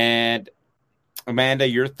 And Amanda,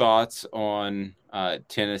 your thoughts on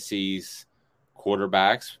Tennessee's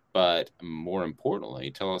quarterbacks, but more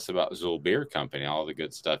importantly, tell us about Zool Beer Company, all the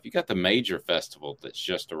good stuff. You got the major festival that's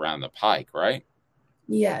just around the pike, right?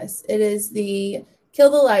 Yes, it is the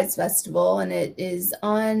Kill the Lights Festival, and it is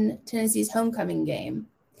on Tennessee's homecoming game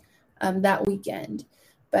that weekend.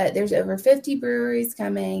 But there's over 50 breweries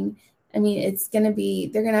coming. I mean, they're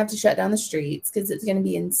going to have to shut down the streets because it's going to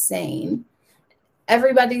be insane.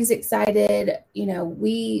 Everybody's excited. You know,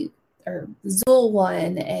 Zool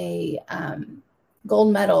won a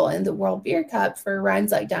gold medal in the World Beer Cup for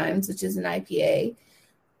Rhymes Like Dimes, which is an IPA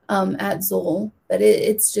at Zool. But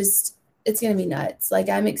it's going to be nuts. Like,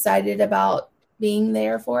 I'm excited about being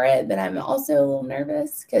there for it, but I'm also a little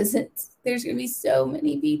nervous because there's going to be so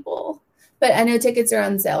many people. But I know tickets are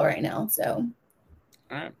on sale right now, so.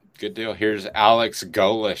 All right, good deal. Here's Alex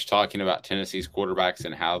Golish talking about Tennessee's quarterbacks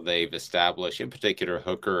and how they've established, in particular,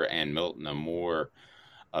 Hooker and Milton, a more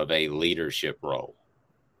of a leadership role.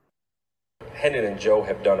 Hendon and Joe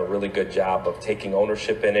have done a really good job of taking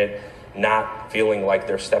ownership in it, not feeling like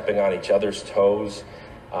they're stepping on each other's toes.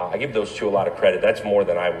 I give those two a lot of credit. That's more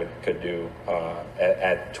than I could do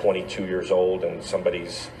at 22 years old, and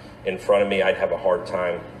somebody's in front of me. I'd have a hard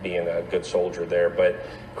time being a good soldier there. But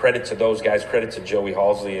credit to those guys, credit to Joey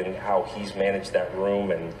Halsley and how he's managed that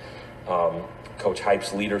room, and Coach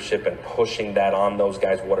Hype's leadership and pushing that on those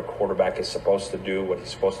guys, what a quarterback is supposed to do, what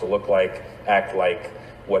he's supposed to look like, act like,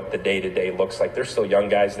 what the day-to-day looks like. They're still young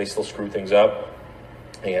guys. They still screw things up.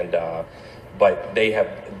 And but they have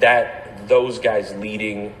those guys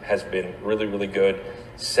leading has been really, really good.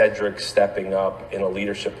 Cedric stepping up in a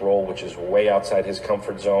leadership role, which is way outside his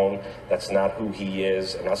comfort zone. That's not who he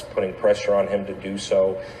is, and us putting pressure on him to do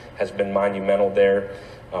so has been monumental there.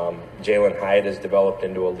 Jalen Hyatt has developed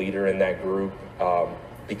into a leader in that group.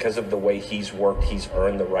 Because of the way he's worked, he's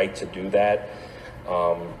earned the right to do that.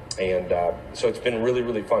 So it's been really,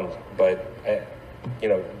 really fun. But,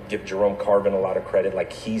 give Jerome Carvin a lot of credit.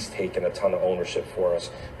 Like, he's taken a ton of ownership for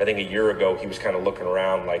us. I think a year ago he was kind of looking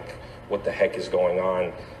around like, what the heck is going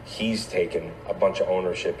on? He's taken a bunch of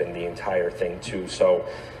ownership in the entire thing too. So,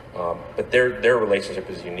 but their relationship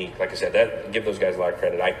is unique. Like I said, give those guys a lot of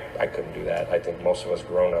credit. I couldn't do that. I think most of us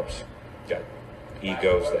grown-ups got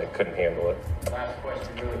egos that couldn't handle it. Last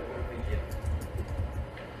question, really quickly.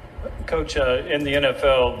 Coach, in the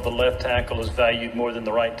NFL, the left tackle is valued more than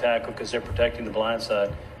the right tackle because they're protecting the blind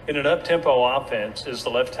side. In an up-tempo offense, is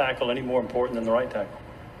the left tackle any more important than the right tackle?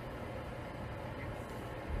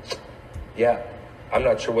 Yeah, I'm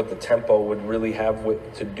not sure what the tempo would really have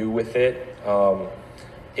to do with it.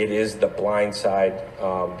 It is the blind side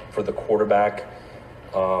for the quarterback.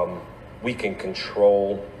 We can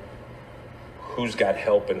control who's got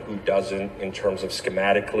help and who doesn't in terms of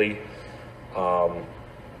schematically.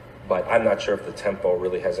 But I'm not sure if the tempo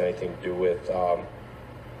really has anything to do with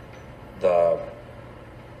the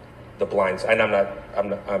blind side. And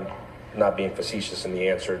I'm not being facetious in the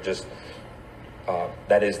answer. Just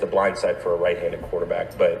that is the blind side for a right-handed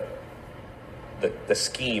quarterback, but the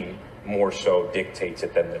scheme more so dictates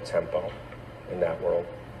it than the tempo in that world.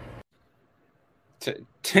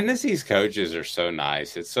 Tennessee's coaches are so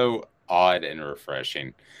nice. It's so odd and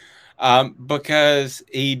refreshing because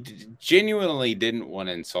he genuinely didn't want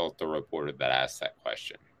to insult the reporter that asked that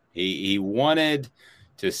question. He wanted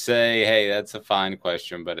to say, hey, that's a fine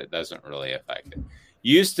question, but it doesn't really affect it.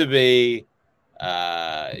 Used to be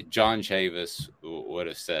John Chavis would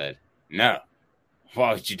have said, no,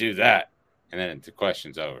 why would you do that? And then the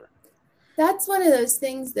question's over. That's one of those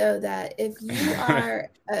things, though, that if you are,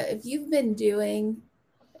 if you've been doing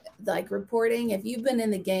like reporting, if you've been in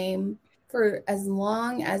the game for as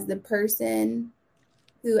long as the person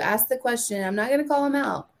who asked the question, I'm not going to call him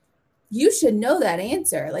out, you should know that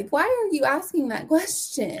answer. Like, why are you asking that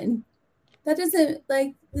question? That doesn't,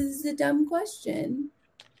 like, this is a dumb question.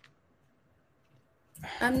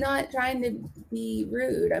 I'm not trying to be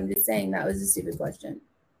rude. I'm just saying that was a stupid question.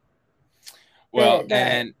 Well,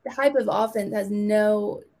 the hype of offense has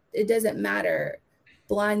it doesn't matter.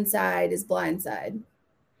 Blindside is blindside.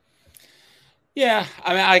 Yeah,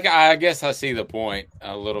 I mean, I guess I see the point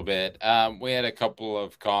a little bit. We had a couple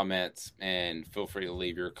of comments, and feel free to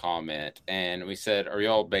leave your comment. And we said, "Are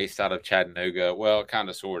y'all based out of Chattanooga?" Well, kind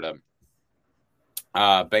of, sort of.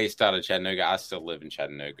 Based out of Chattanooga. I still live in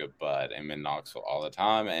Chattanooga, but I'm in Knoxville all the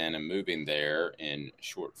time, and I'm moving there in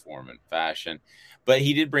short form and fashion. But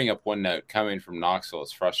he did bring up one note. Coming from Knoxville,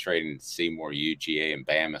 it's frustrating to see more UGA and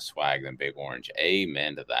Bama swag than Big Orange.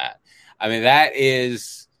 Amen to that. I mean, that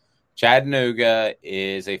is Chattanooga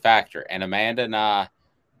is a factor, and Amanda and I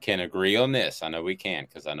can agree on this. I know we can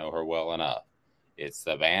because I know her well enough. It's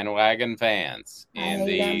the bandwagon fans in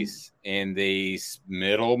these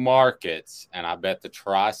middle markets, and I bet the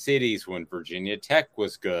Tri-Cities when Virginia Tech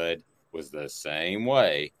was good was the same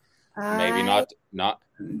way. Maybe not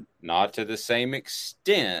to the same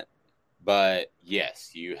extent, but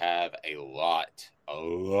yes, you have a lot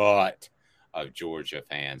of Georgia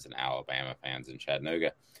fans and Alabama fans in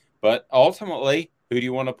Chattanooga. But ultimately, who do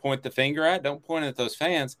you want to point the finger at? Don't point at those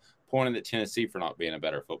fans. Pointing at Tennessee for not being a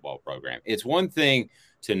better football program. It's one thing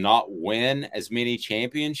to not win as many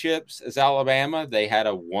championships as Alabama. They had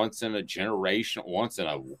a once in a generation, once in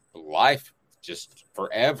a life, just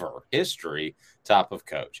forever history type of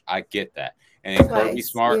coach. I get that. And then Kirby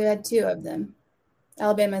Smart. You had 2 of them.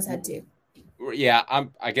 Alabama's had 2. Yeah,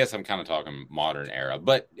 I guess I'm kind of talking modern era.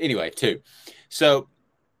 But anyway, 2. So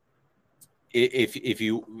if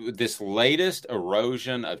you this latest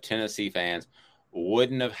erosion of Tennessee fans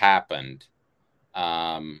wouldn't have happened.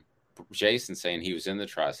 Jason saying he was in the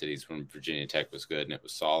Tri-Cities when Virginia Tech was good and it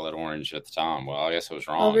was solid orange at the time. Well, I guess I was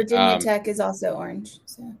wrong. Well, Virginia Tech is also orange.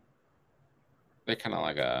 So. They're kind of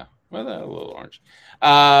like they're a little orange.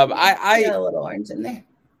 I got a little orange in there.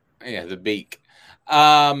 Yeah, the beak.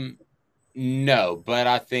 No, but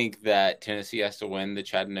I think that Tennessee has to win the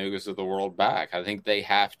Chattanoogas of the world back. I think they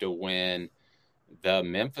have to win the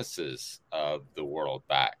Memphises of the world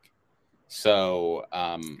back. So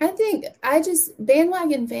I think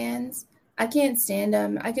bandwagon fans, I can't stand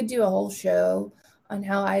them. I could do a whole show on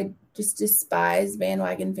how I just despise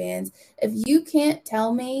bandwagon fans. If you can't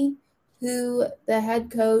tell me who the head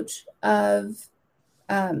coach of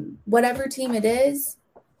whatever team it is,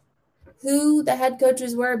 who the head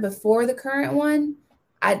coaches were before the current one,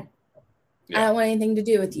 I don't want anything to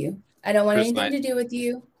do with you. I don't want anything to do with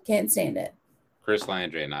you. Can't stand it. Chris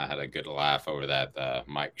Landry and I had a good laugh over that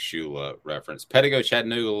Mike Shula reference. Pedigo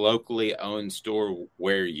Chattanooga, locally owned store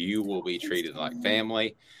where you will be treated like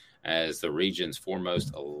family. As the region's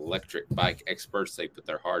foremost electric bike experts, they put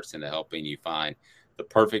their hearts into helping you find the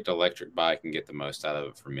perfect electric bike and get the most out of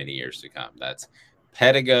it for many years to come. That's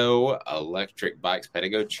Pedigo Electric Bikes.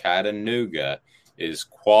 Pedigo Chattanooga is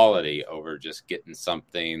quality over just getting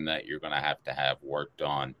something that you're going to have worked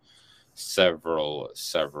on several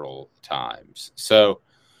times. So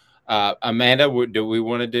Amanda, do we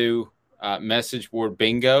want to do message board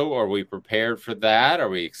bingo? Are we prepared for that? Are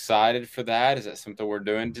we excited for that? Is that something we're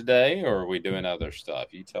doing today, or are we doing other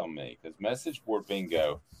stuff? You tell me, because message board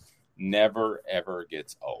bingo never ever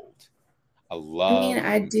gets old.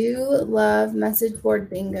 I do love message board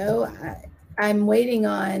bingo. I'm waiting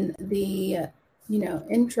on the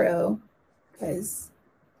intro because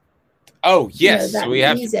yes, that so we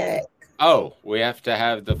have music. We have to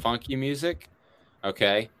have the funky music.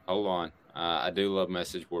 Okay, hold on. I do love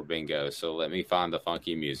message board bingo, so let me find the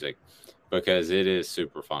funky music because it is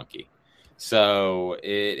super funky. So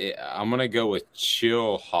I'm gonna go with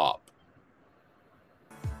chill hop.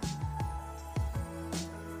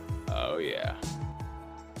 Oh yeah,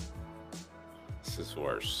 this is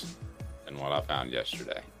worse than what I found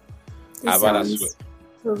yesterday. How about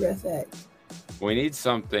horrific? We need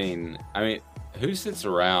something. I mean, who sits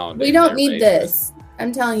around? We don't need this.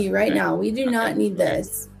 I'm telling you right now, we do not need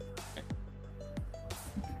this.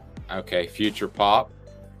 Okay, future pop.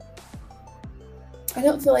 I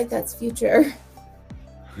don't feel like that's future.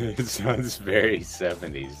 It sounds very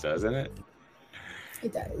 70s, doesn't it?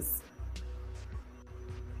 It does.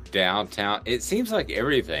 Downtown. It seems like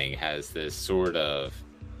everything has this sort of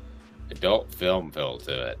adult film feel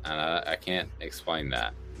to it, and I can't explain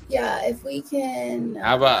that. Yeah, if we can.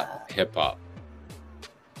 How about hip hop?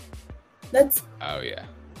 That's. Oh yeah.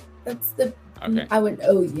 That's the. Okay. I wouldn't.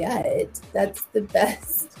 Oh yeah, that's the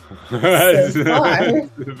best. So far.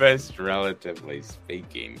 The best, relatively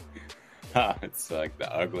speaking. It's like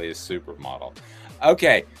the ugliest supermodel.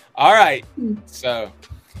 Okay. All right. So,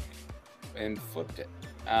 and flipped it.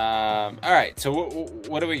 All right. So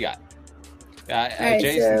what do we got?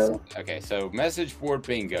 Jason. Okay. So message board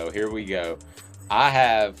bingo. Here we go. I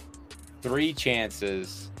have 3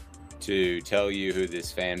 chances to tell you who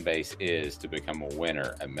this fan base is to become a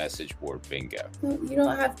winner at Message Board Bingo. You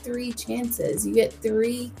don't have 3 chances. You get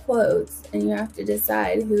 3 quotes, and you have to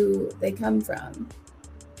decide who they come from.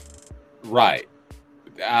 Right.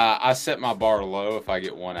 I set my bar low. If I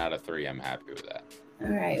get 1 out of 3, I'm happy with that. All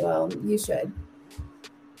right, well, you should.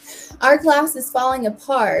 Our class is falling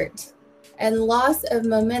apart, and loss of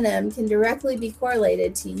momentum can directly be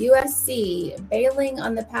correlated to USC bailing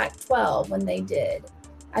on the Pac-12 when they did.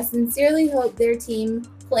 I sincerely hope their team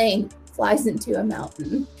plane flies into a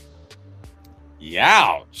mountain.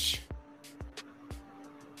 Youch.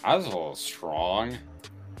 I was a little strong. It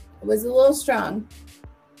was a little strong.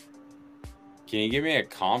 Can you give me a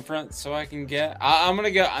conference so I can get? I'm gonna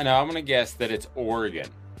go. I know. I'm gonna guess that it's Oregon.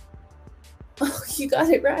 Oh, you got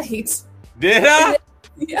it right. Did I?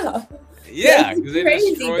 Yeah. Yeah, because they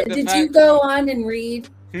crazy. destroyed the Did Pac-12. you go on and read?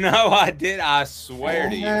 No, I did. I swear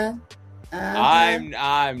to you. Uh-huh.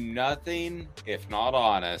 I'm nothing if not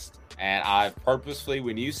honest. And I purposefully,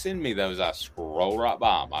 when you send me those, I scroll right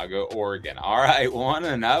by them. I go Oregon. All right,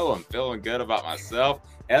 1-0. I'm feeling good about myself.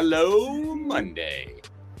 Hello, Monday.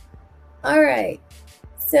 All right.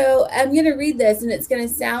 So I'm going to read this, and it's going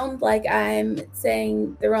to sound like I'm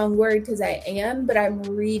saying the wrong word because I am, but I'm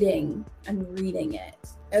reading it.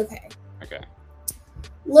 Okay. Okay.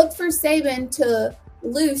 Look for Saban to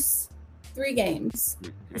loose 3 games.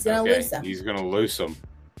 He's going to lose them. He's going to loose them.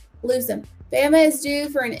 Lose them. Bama is due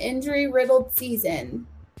for an injury-riddled season.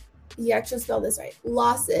 You actually spelled this right.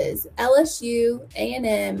 Losses. LSU,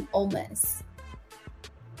 A&M, Ole Miss.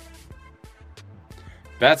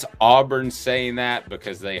 That's Auburn saying that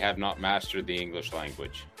because they have not mastered the English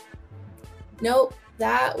language. Nope.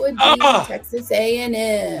 That would be Texas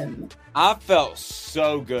A&M. I felt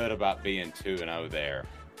so good about being 2-0 there.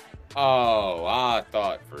 Oh, I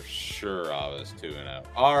thought for sure I was 2-0.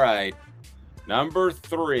 All right. Number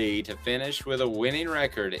 3 to finish with a winning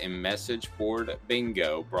record in Message Board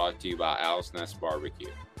Bingo, brought to you by Owl's Nest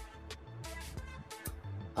Barbecue.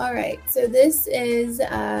 All right. So this is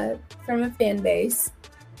from a fan base.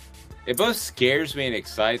 It both scares me and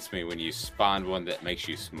excites me when you find one that makes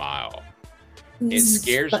you smile. It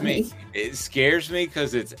scares me. It scares me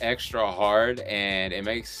because it's extra hard, and it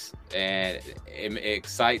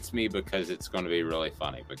excites me because it's going to be really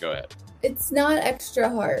funny. But go ahead. It's not extra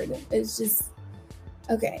hard. It's just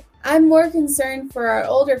okay. I'm more concerned for our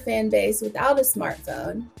older fan base without a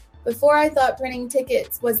smartphone. Before I thought printing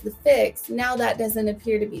tickets was the fix. Now that doesn't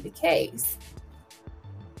appear to be the case.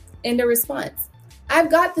 And a response. I've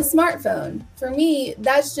got the smartphone. For me,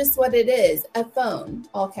 that's just what it is. A phone,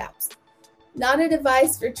 all caps. Not a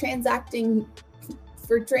device for transacting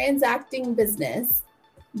business.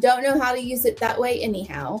 Don't know how to use it that way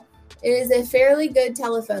anyhow. It is a fairly good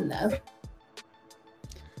telephone though.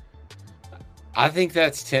 I think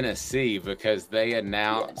that's Tennessee because they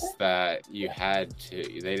announced that they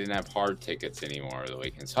didn't have hard tickets anymore over the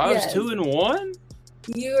weekend. So I was 2-1.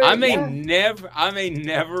 I may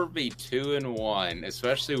never be 2-1,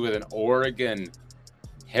 especially with an Oregon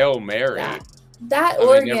Hail Mary. That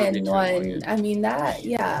Oregon one, I mean that,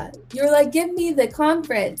 yeah. You're like, give me the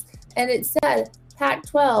conference, and it said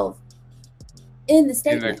Pac-12 in the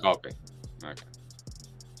statement. In the copy. Okay.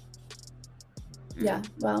 Yeah,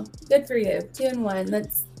 well, good for you.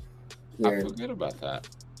 2-1. I feel good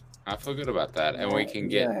about that. And we can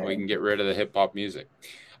get rid of the hip hop music.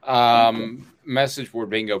 Message Board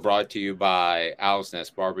Bingo brought to you by Owl's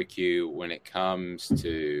Nest Barbecue. When it comes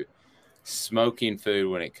to smoking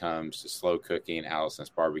food, when it comes to slow cooking, Owl's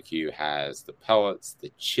Nest Barbecue has the pellets,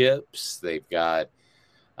 the chips. They've got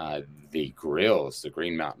the grills. The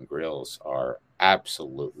Green Mountain grills are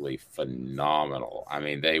absolutely phenomenal. I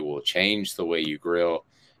mean, they will change the way you grill,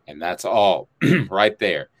 and that's all right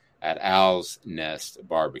there at Owl's Nest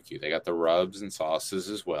Barbecue. They got the rubs and sauces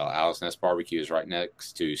as well. Owl's Nest Barbecue is right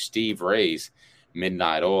next to Steve Ray's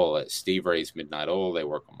Midnight Oil. At Steve Ray's Midnight Oil, they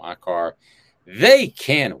work on my car. They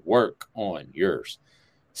can work on yours.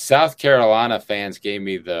 South Carolina fans gave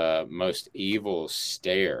me the most evil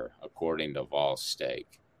stare, according to Vol Steak.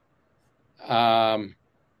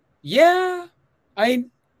 Yeah,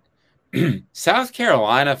 South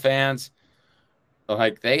Carolina fans,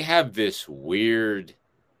 like, they have this weird,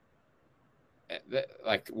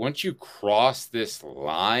 like, once you cross this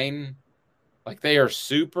line, like, they are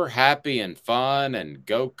super happy and fun and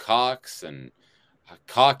go Cox and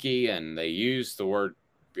cocky, and they use the word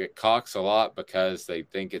Cox a lot because they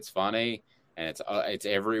think it's funny, and it's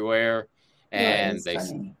everywhere. And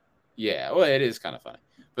it is kind of funny.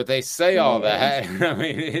 But they say all that. I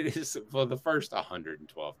mean, it is for the first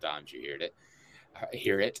 112 times you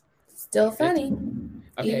hear it. Still funny.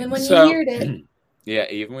 Okay, even when you hear it. Yeah,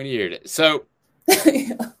 even when you heard it. So,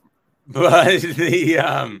 but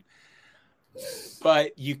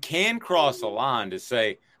but you can cross a line to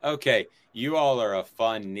say, okay, you all are a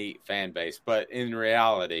fun, neat fan base, but in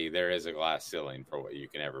reality, there is a glass ceiling for what you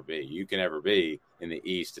can ever be. You can ever be in the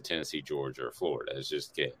East of Tennessee, Georgia, or Florida.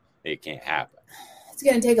 It can't happen. It's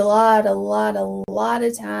going to take a lot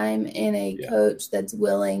of time and a coach that's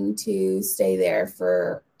willing to stay there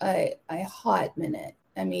for a hot minute.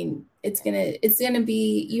 I mean, it's gonna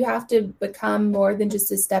be, you have to become more than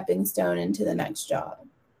just a stepping stone into the next job,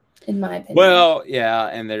 in my opinion. Well, yeah,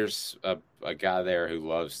 and there's a guy there who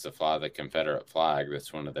loves to fly the Confederate flag.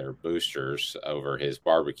 That's one of their boosters over his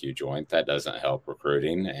barbecue joint. That doesn't help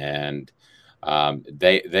recruiting, and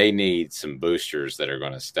they need some boosters that are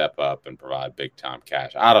going to step up and provide big time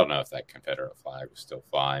cash. I don't know if that Confederate flag was still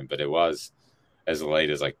flying, but it was as late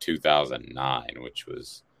as like 2009, which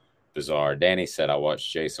was bizarre. Danny said, I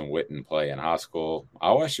watched Jason Witten play in high school.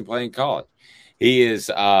 I watched him play in college. He is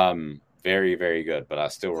very, very good, but I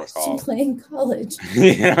still recall playing college.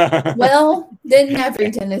 Yeah. Well, didn't every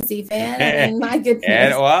Tennessee fan? I mean, my goodness.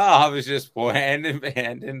 And, well, I was just playing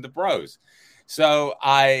in the pros. So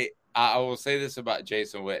I will say this about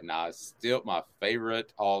Jason Witten. Still, my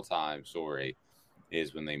favorite all-time story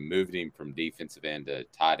is when they moved him from defensive end to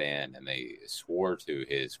tight end, and they swore to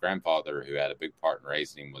his grandfather, who had a big part in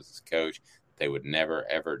raising him, was his coach, they would never,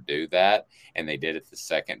 ever do that. And they did it the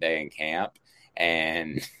second day in camp,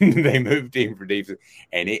 and they moved him for defense.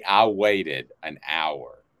 And I waited an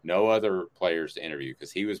hour, no other players to interview,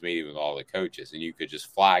 because he was meeting with all the coaches, and you could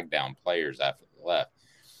just flag down players after they left.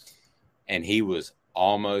 And he was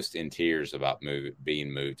almost in tears about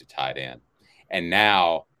being moved to tight end. And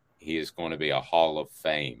now he is going to be a Hall of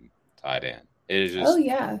Fame tight end. It is just, oh,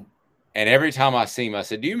 yeah. And every time I see him, I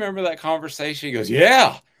said, do you remember that conversation? He goes,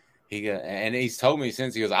 yeah. And he's told me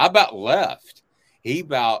since, he goes, I about left. He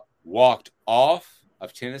about walked off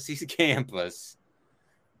of Tennessee's campus,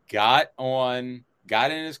 got in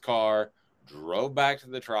his car, drove back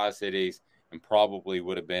to the Tri-Cities, and probably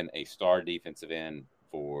would have been a star defensive end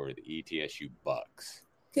for the ETSU Bucks.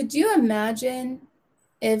 Could you imagine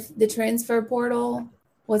if the transfer portal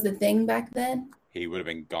was a thing back then? He would have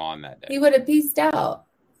been gone that day. He would have pieced out.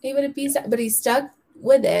 But he stuck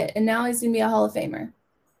with it, and now he's going to be a Hall of Famer.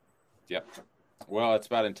 Yep. Well, it's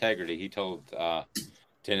about integrity. He told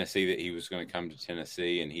Tennessee that he was going to come to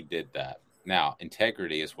Tennessee, and he did that. Now,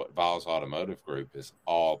 integrity is what Viles Automotive Group is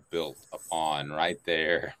all built upon right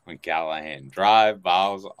there on Callahan Drive.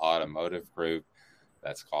 Viles Automotive Group.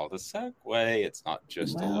 That's called a Segway. It's not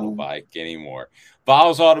just a little bike anymore.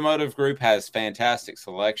 Viles Automotive Group has fantastic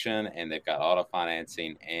selection, and they've got auto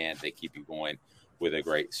financing, and they keep you going with a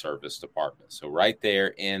great service department. So right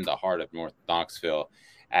there in the heart of North Knoxville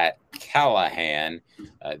at Callahan,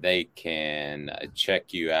 they can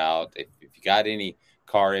check you out if you got any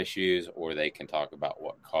car issues, or they can talk about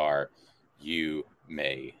what car you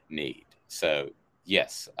may need. So,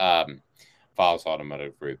 yes, Viles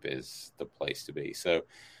Automotive Group is the place to be. So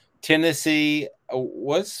Tennessee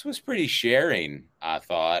was pretty sharing, I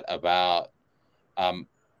thought, about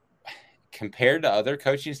compared to other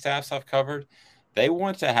coaching staffs I've covered. They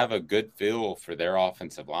want to have a good feel for their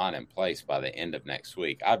offensive line in place by the end of next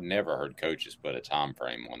week. I've never heard coaches put a time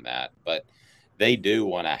frame on that, but they do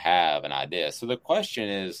want to have an idea. So the question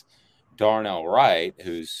is, Darnell Wright,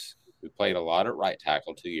 who played a lot at right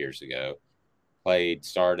tackle 2 years ago,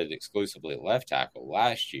 started exclusively at left tackle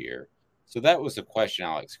last year. So that was a question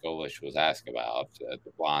Alex Golish was asked about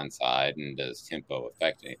the blind side, and does tempo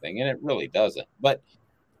affect anything? And it really doesn't. But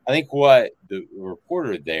I think what the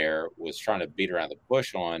reporter there was trying to beat around the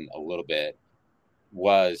bush on a little bit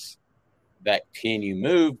was that, can you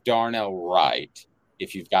move Darnell Wright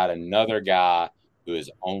if you've got another guy who has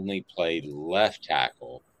only played left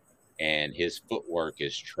tackle and his footwork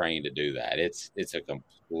is trained to do that? It's a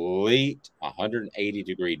complete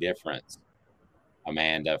 180-degree difference,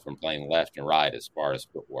 Amanda, from playing left and right as far as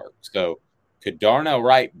footwork. So could Darnell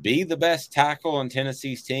Wright be the best tackle on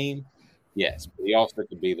Tennessee's team? Yes, but he also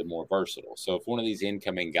could be the more versatile. So if one of these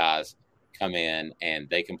incoming guys come in and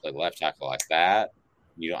they can play left tackle like that,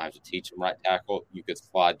 you don't have to teach them right tackle, you could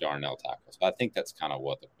slide Darnell tackle. So I think that's kind of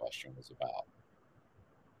what the question was about.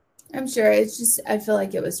 I'm sure. It's just, I feel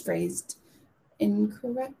like it was phrased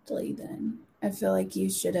incorrectly then. I feel like you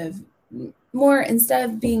should have more, instead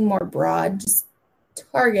of being more broad, just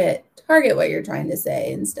target what you're trying to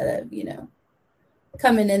say, instead of,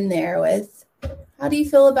 coming in there with, how do you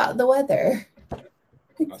feel about the weather?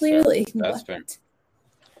 Clearly. That's fair.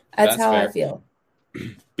 That's how fair. I feel.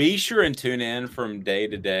 Be sure and tune in from day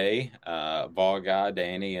to day, Ball Guy,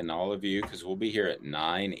 Danny, and all of you, because we'll be here at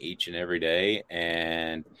 9 each and every day.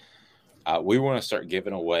 And we want to start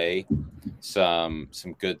giving away some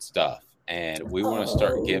good stuff. And we want to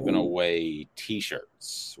start giving away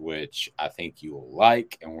T-shirts, which I think you will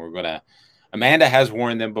like. And we're going to – Amanda has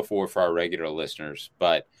worn them before for our regular listeners,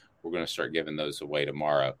 but we're going to start giving those away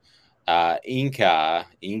tomorrow.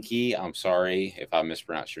 Inky, I'm sorry if I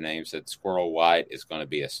mispronounced your name, said Squirrel White is going to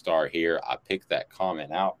be a star here. I picked that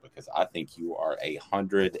comment out because I think you are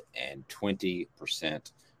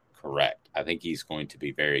 120% correct. I think he's going to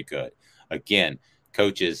be very good. Again,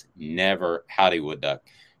 coaches never, howdy Wood Duck,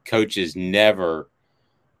 coaches never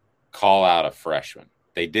call out a freshman.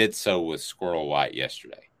 They did so with Squirrel White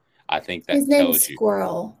yesterday. I think that His name tells is you.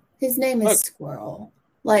 Squirrel. His name is Squirrel.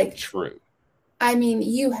 Like, true. I mean,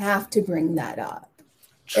 you have to bring that up.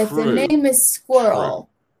 True. If the name is Squirrel,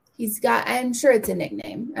 he's got, I'm sure it's a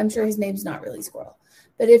nickname. I'm sure his name's not really Squirrel.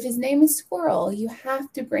 But if his name is Squirrel, you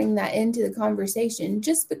have to bring that into the conversation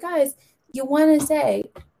just because you want to say,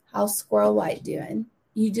 how's Squirrel White doing?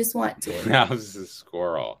 You just want to. How's the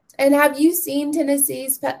squirrel? And have you seen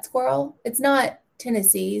Tennessee's pet squirrel? It's not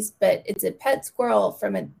Tennessee's, but it's a pet squirrel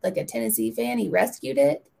from a Tennessee fan. He rescued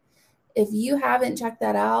it. If you haven't checked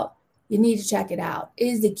that out, you need to check it out. It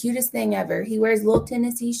is the cutest thing ever. He wears a little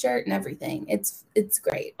Tennessee shirt and everything. It's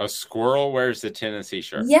great. A squirrel wears the Tennessee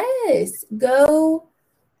shirt. Yes. Go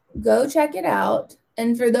check it out.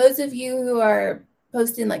 And for those of you who are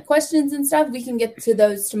posting like questions and stuff, we can get to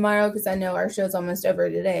those tomorrow because I know our show's almost over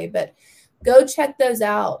today. But go check those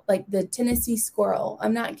out, like the Tennessee squirrel.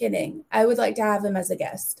 I'm not kidding. I would like to have him as a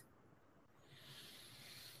guest.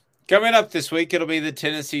 Coming up this week, it'll be the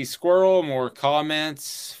Tennessee Squirrel. More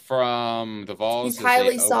comments from the Vols. He's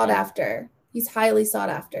highly sought after. He's highly sought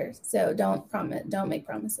after. So don't make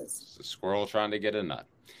promises. It's a squirrel trying to get a nut.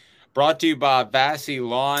 Brought to you by Vassy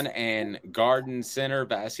Lawn and Garden Center.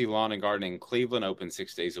 Vassy Lawn and Garden in Cleveland, open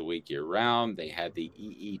 6 days a week year-round. They had the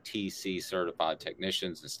EETC certified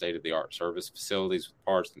technicians and state-of-the-art service facilities with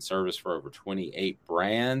parts and service for over 28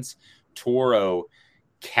 brands. Toro,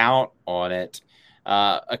 count on it.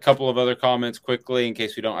 A couple of other comments quickly in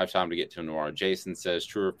case we don't have time to get to them tomorrow. Jason says,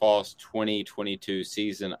 true or false, 2022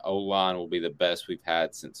 season O-line will be the best we've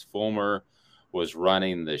had since Fulmer was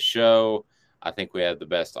running the show. I think we have the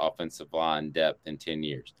best offensive line depth in 10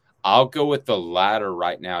 years. I'll go with the latter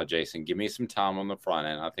right now, Jason. Give me some time on the front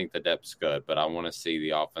end. I think the depth's good, but I want to see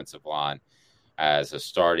the offensive line as a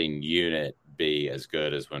starting unit be as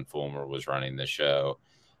good as when Fulmer was running the show.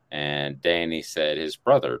 And Danny said his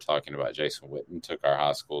brother, talking about Jason Witten, took our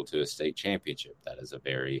high school to a state championship. That is a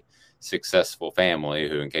very successful family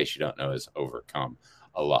who, in case you don't know, has overcome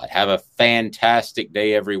a lot. Have a fantastic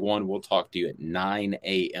day, everyone. We'll talk to you at 9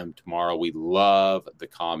 a.m. tomorrow. We love the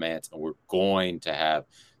comments, and we're going to have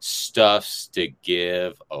stuffs to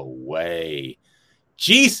give away.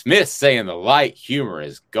 G. Smith saying the light humor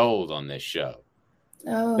is gold on this show.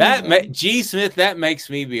 Oh, G. Smith, that makes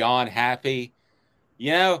me beyond happy.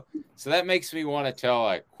 You know, so that makes me want to tell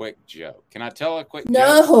a quick joke. Can I tell a quick joke?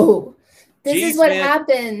 No. This G. is what Smith,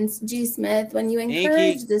 happens, G. Smith, when you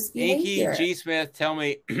encourage this behavior. G. Smith, tell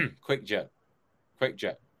me, quick joke. Quick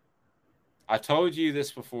joke. I told you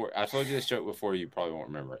this before. I told you this joke before. You probably won't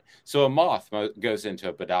remember it. So a moth goes into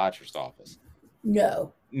a podiatrist's office.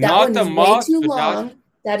 No. That Not one the is moth. way too long.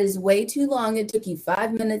 That is way too long. It took you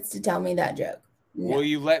 5 minutes to tell me that joke. No. Will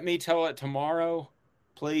you let me tell it tomorrow,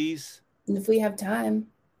 please? If we have time.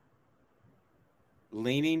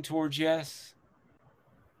 Leaning towards yes.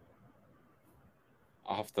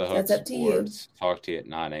 Off the hook. That's up to you. Talk to you at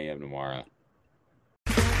 9 a.m. tomorrow.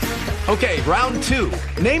 Okay, round two.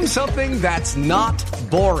 Name something that's not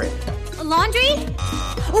boring. A laundry?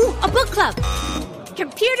 Ooh, a book club.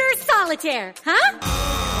 Computer solitaire, huh?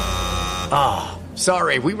 Ah,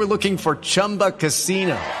 sorry, we were looking for Chumba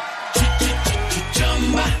Casino.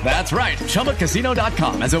 That's right.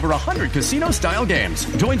 ChumbaCasino.com has over 100 casino-style games.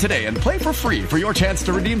 Join today and play for free for your chance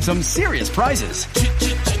to redeem some serious prizes.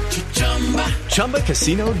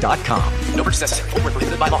 ChumbaCasino.com. No purchase necessary. Void where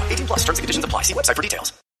prohibited by law. 18+ terms and conditions apply. See website for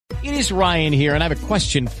details. It is Ryan here, and I have a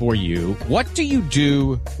question for you. What do you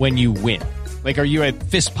do when you win? Like, are you a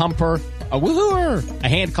fist pumper, a woohooer, a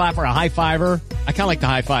hand clapper, a high fiver? I kind of like the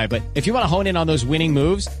high five, but if you want to hone in on those winning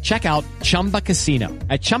moves, check out Chumba Casino.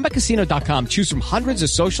 At ChumbaCasino.com, choose from hundreds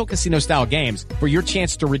of social casino-style games for your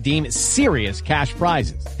chance to redeem serious cash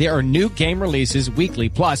prizes. There are new game releases weekly,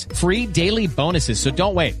 plus free daily bonuses. So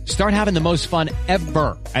don't wait. Start having the most fun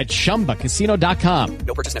ever at ChumbaCasino.com.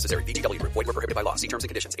 No purchase necessary. VGW Group. Void where prohibited by law. See terms and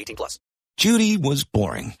conditions. 18+. Judy was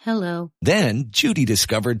boring. Hello. Then Judy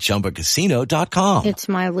discovered ChumbaCasino.com. It's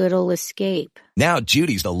my little escape. Now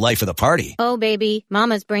Judy's the life of the party. Oh, baby,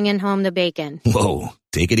 mama's bringing home the bacon. Whoa,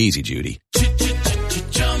 take it easy, Judy.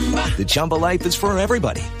 The Chumba life is for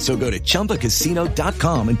everybody. So go to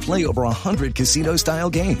ChumbaCasino.com and play over 100 casino-style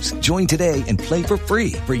games. Join today and play for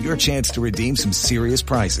free for your chance to redeem some serious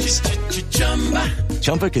prizes.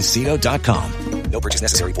 ChumbaCasino.com. No purchase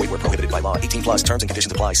necessary. Void where prohibited by law. 18 plus terms and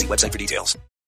conditions apply. See website for details.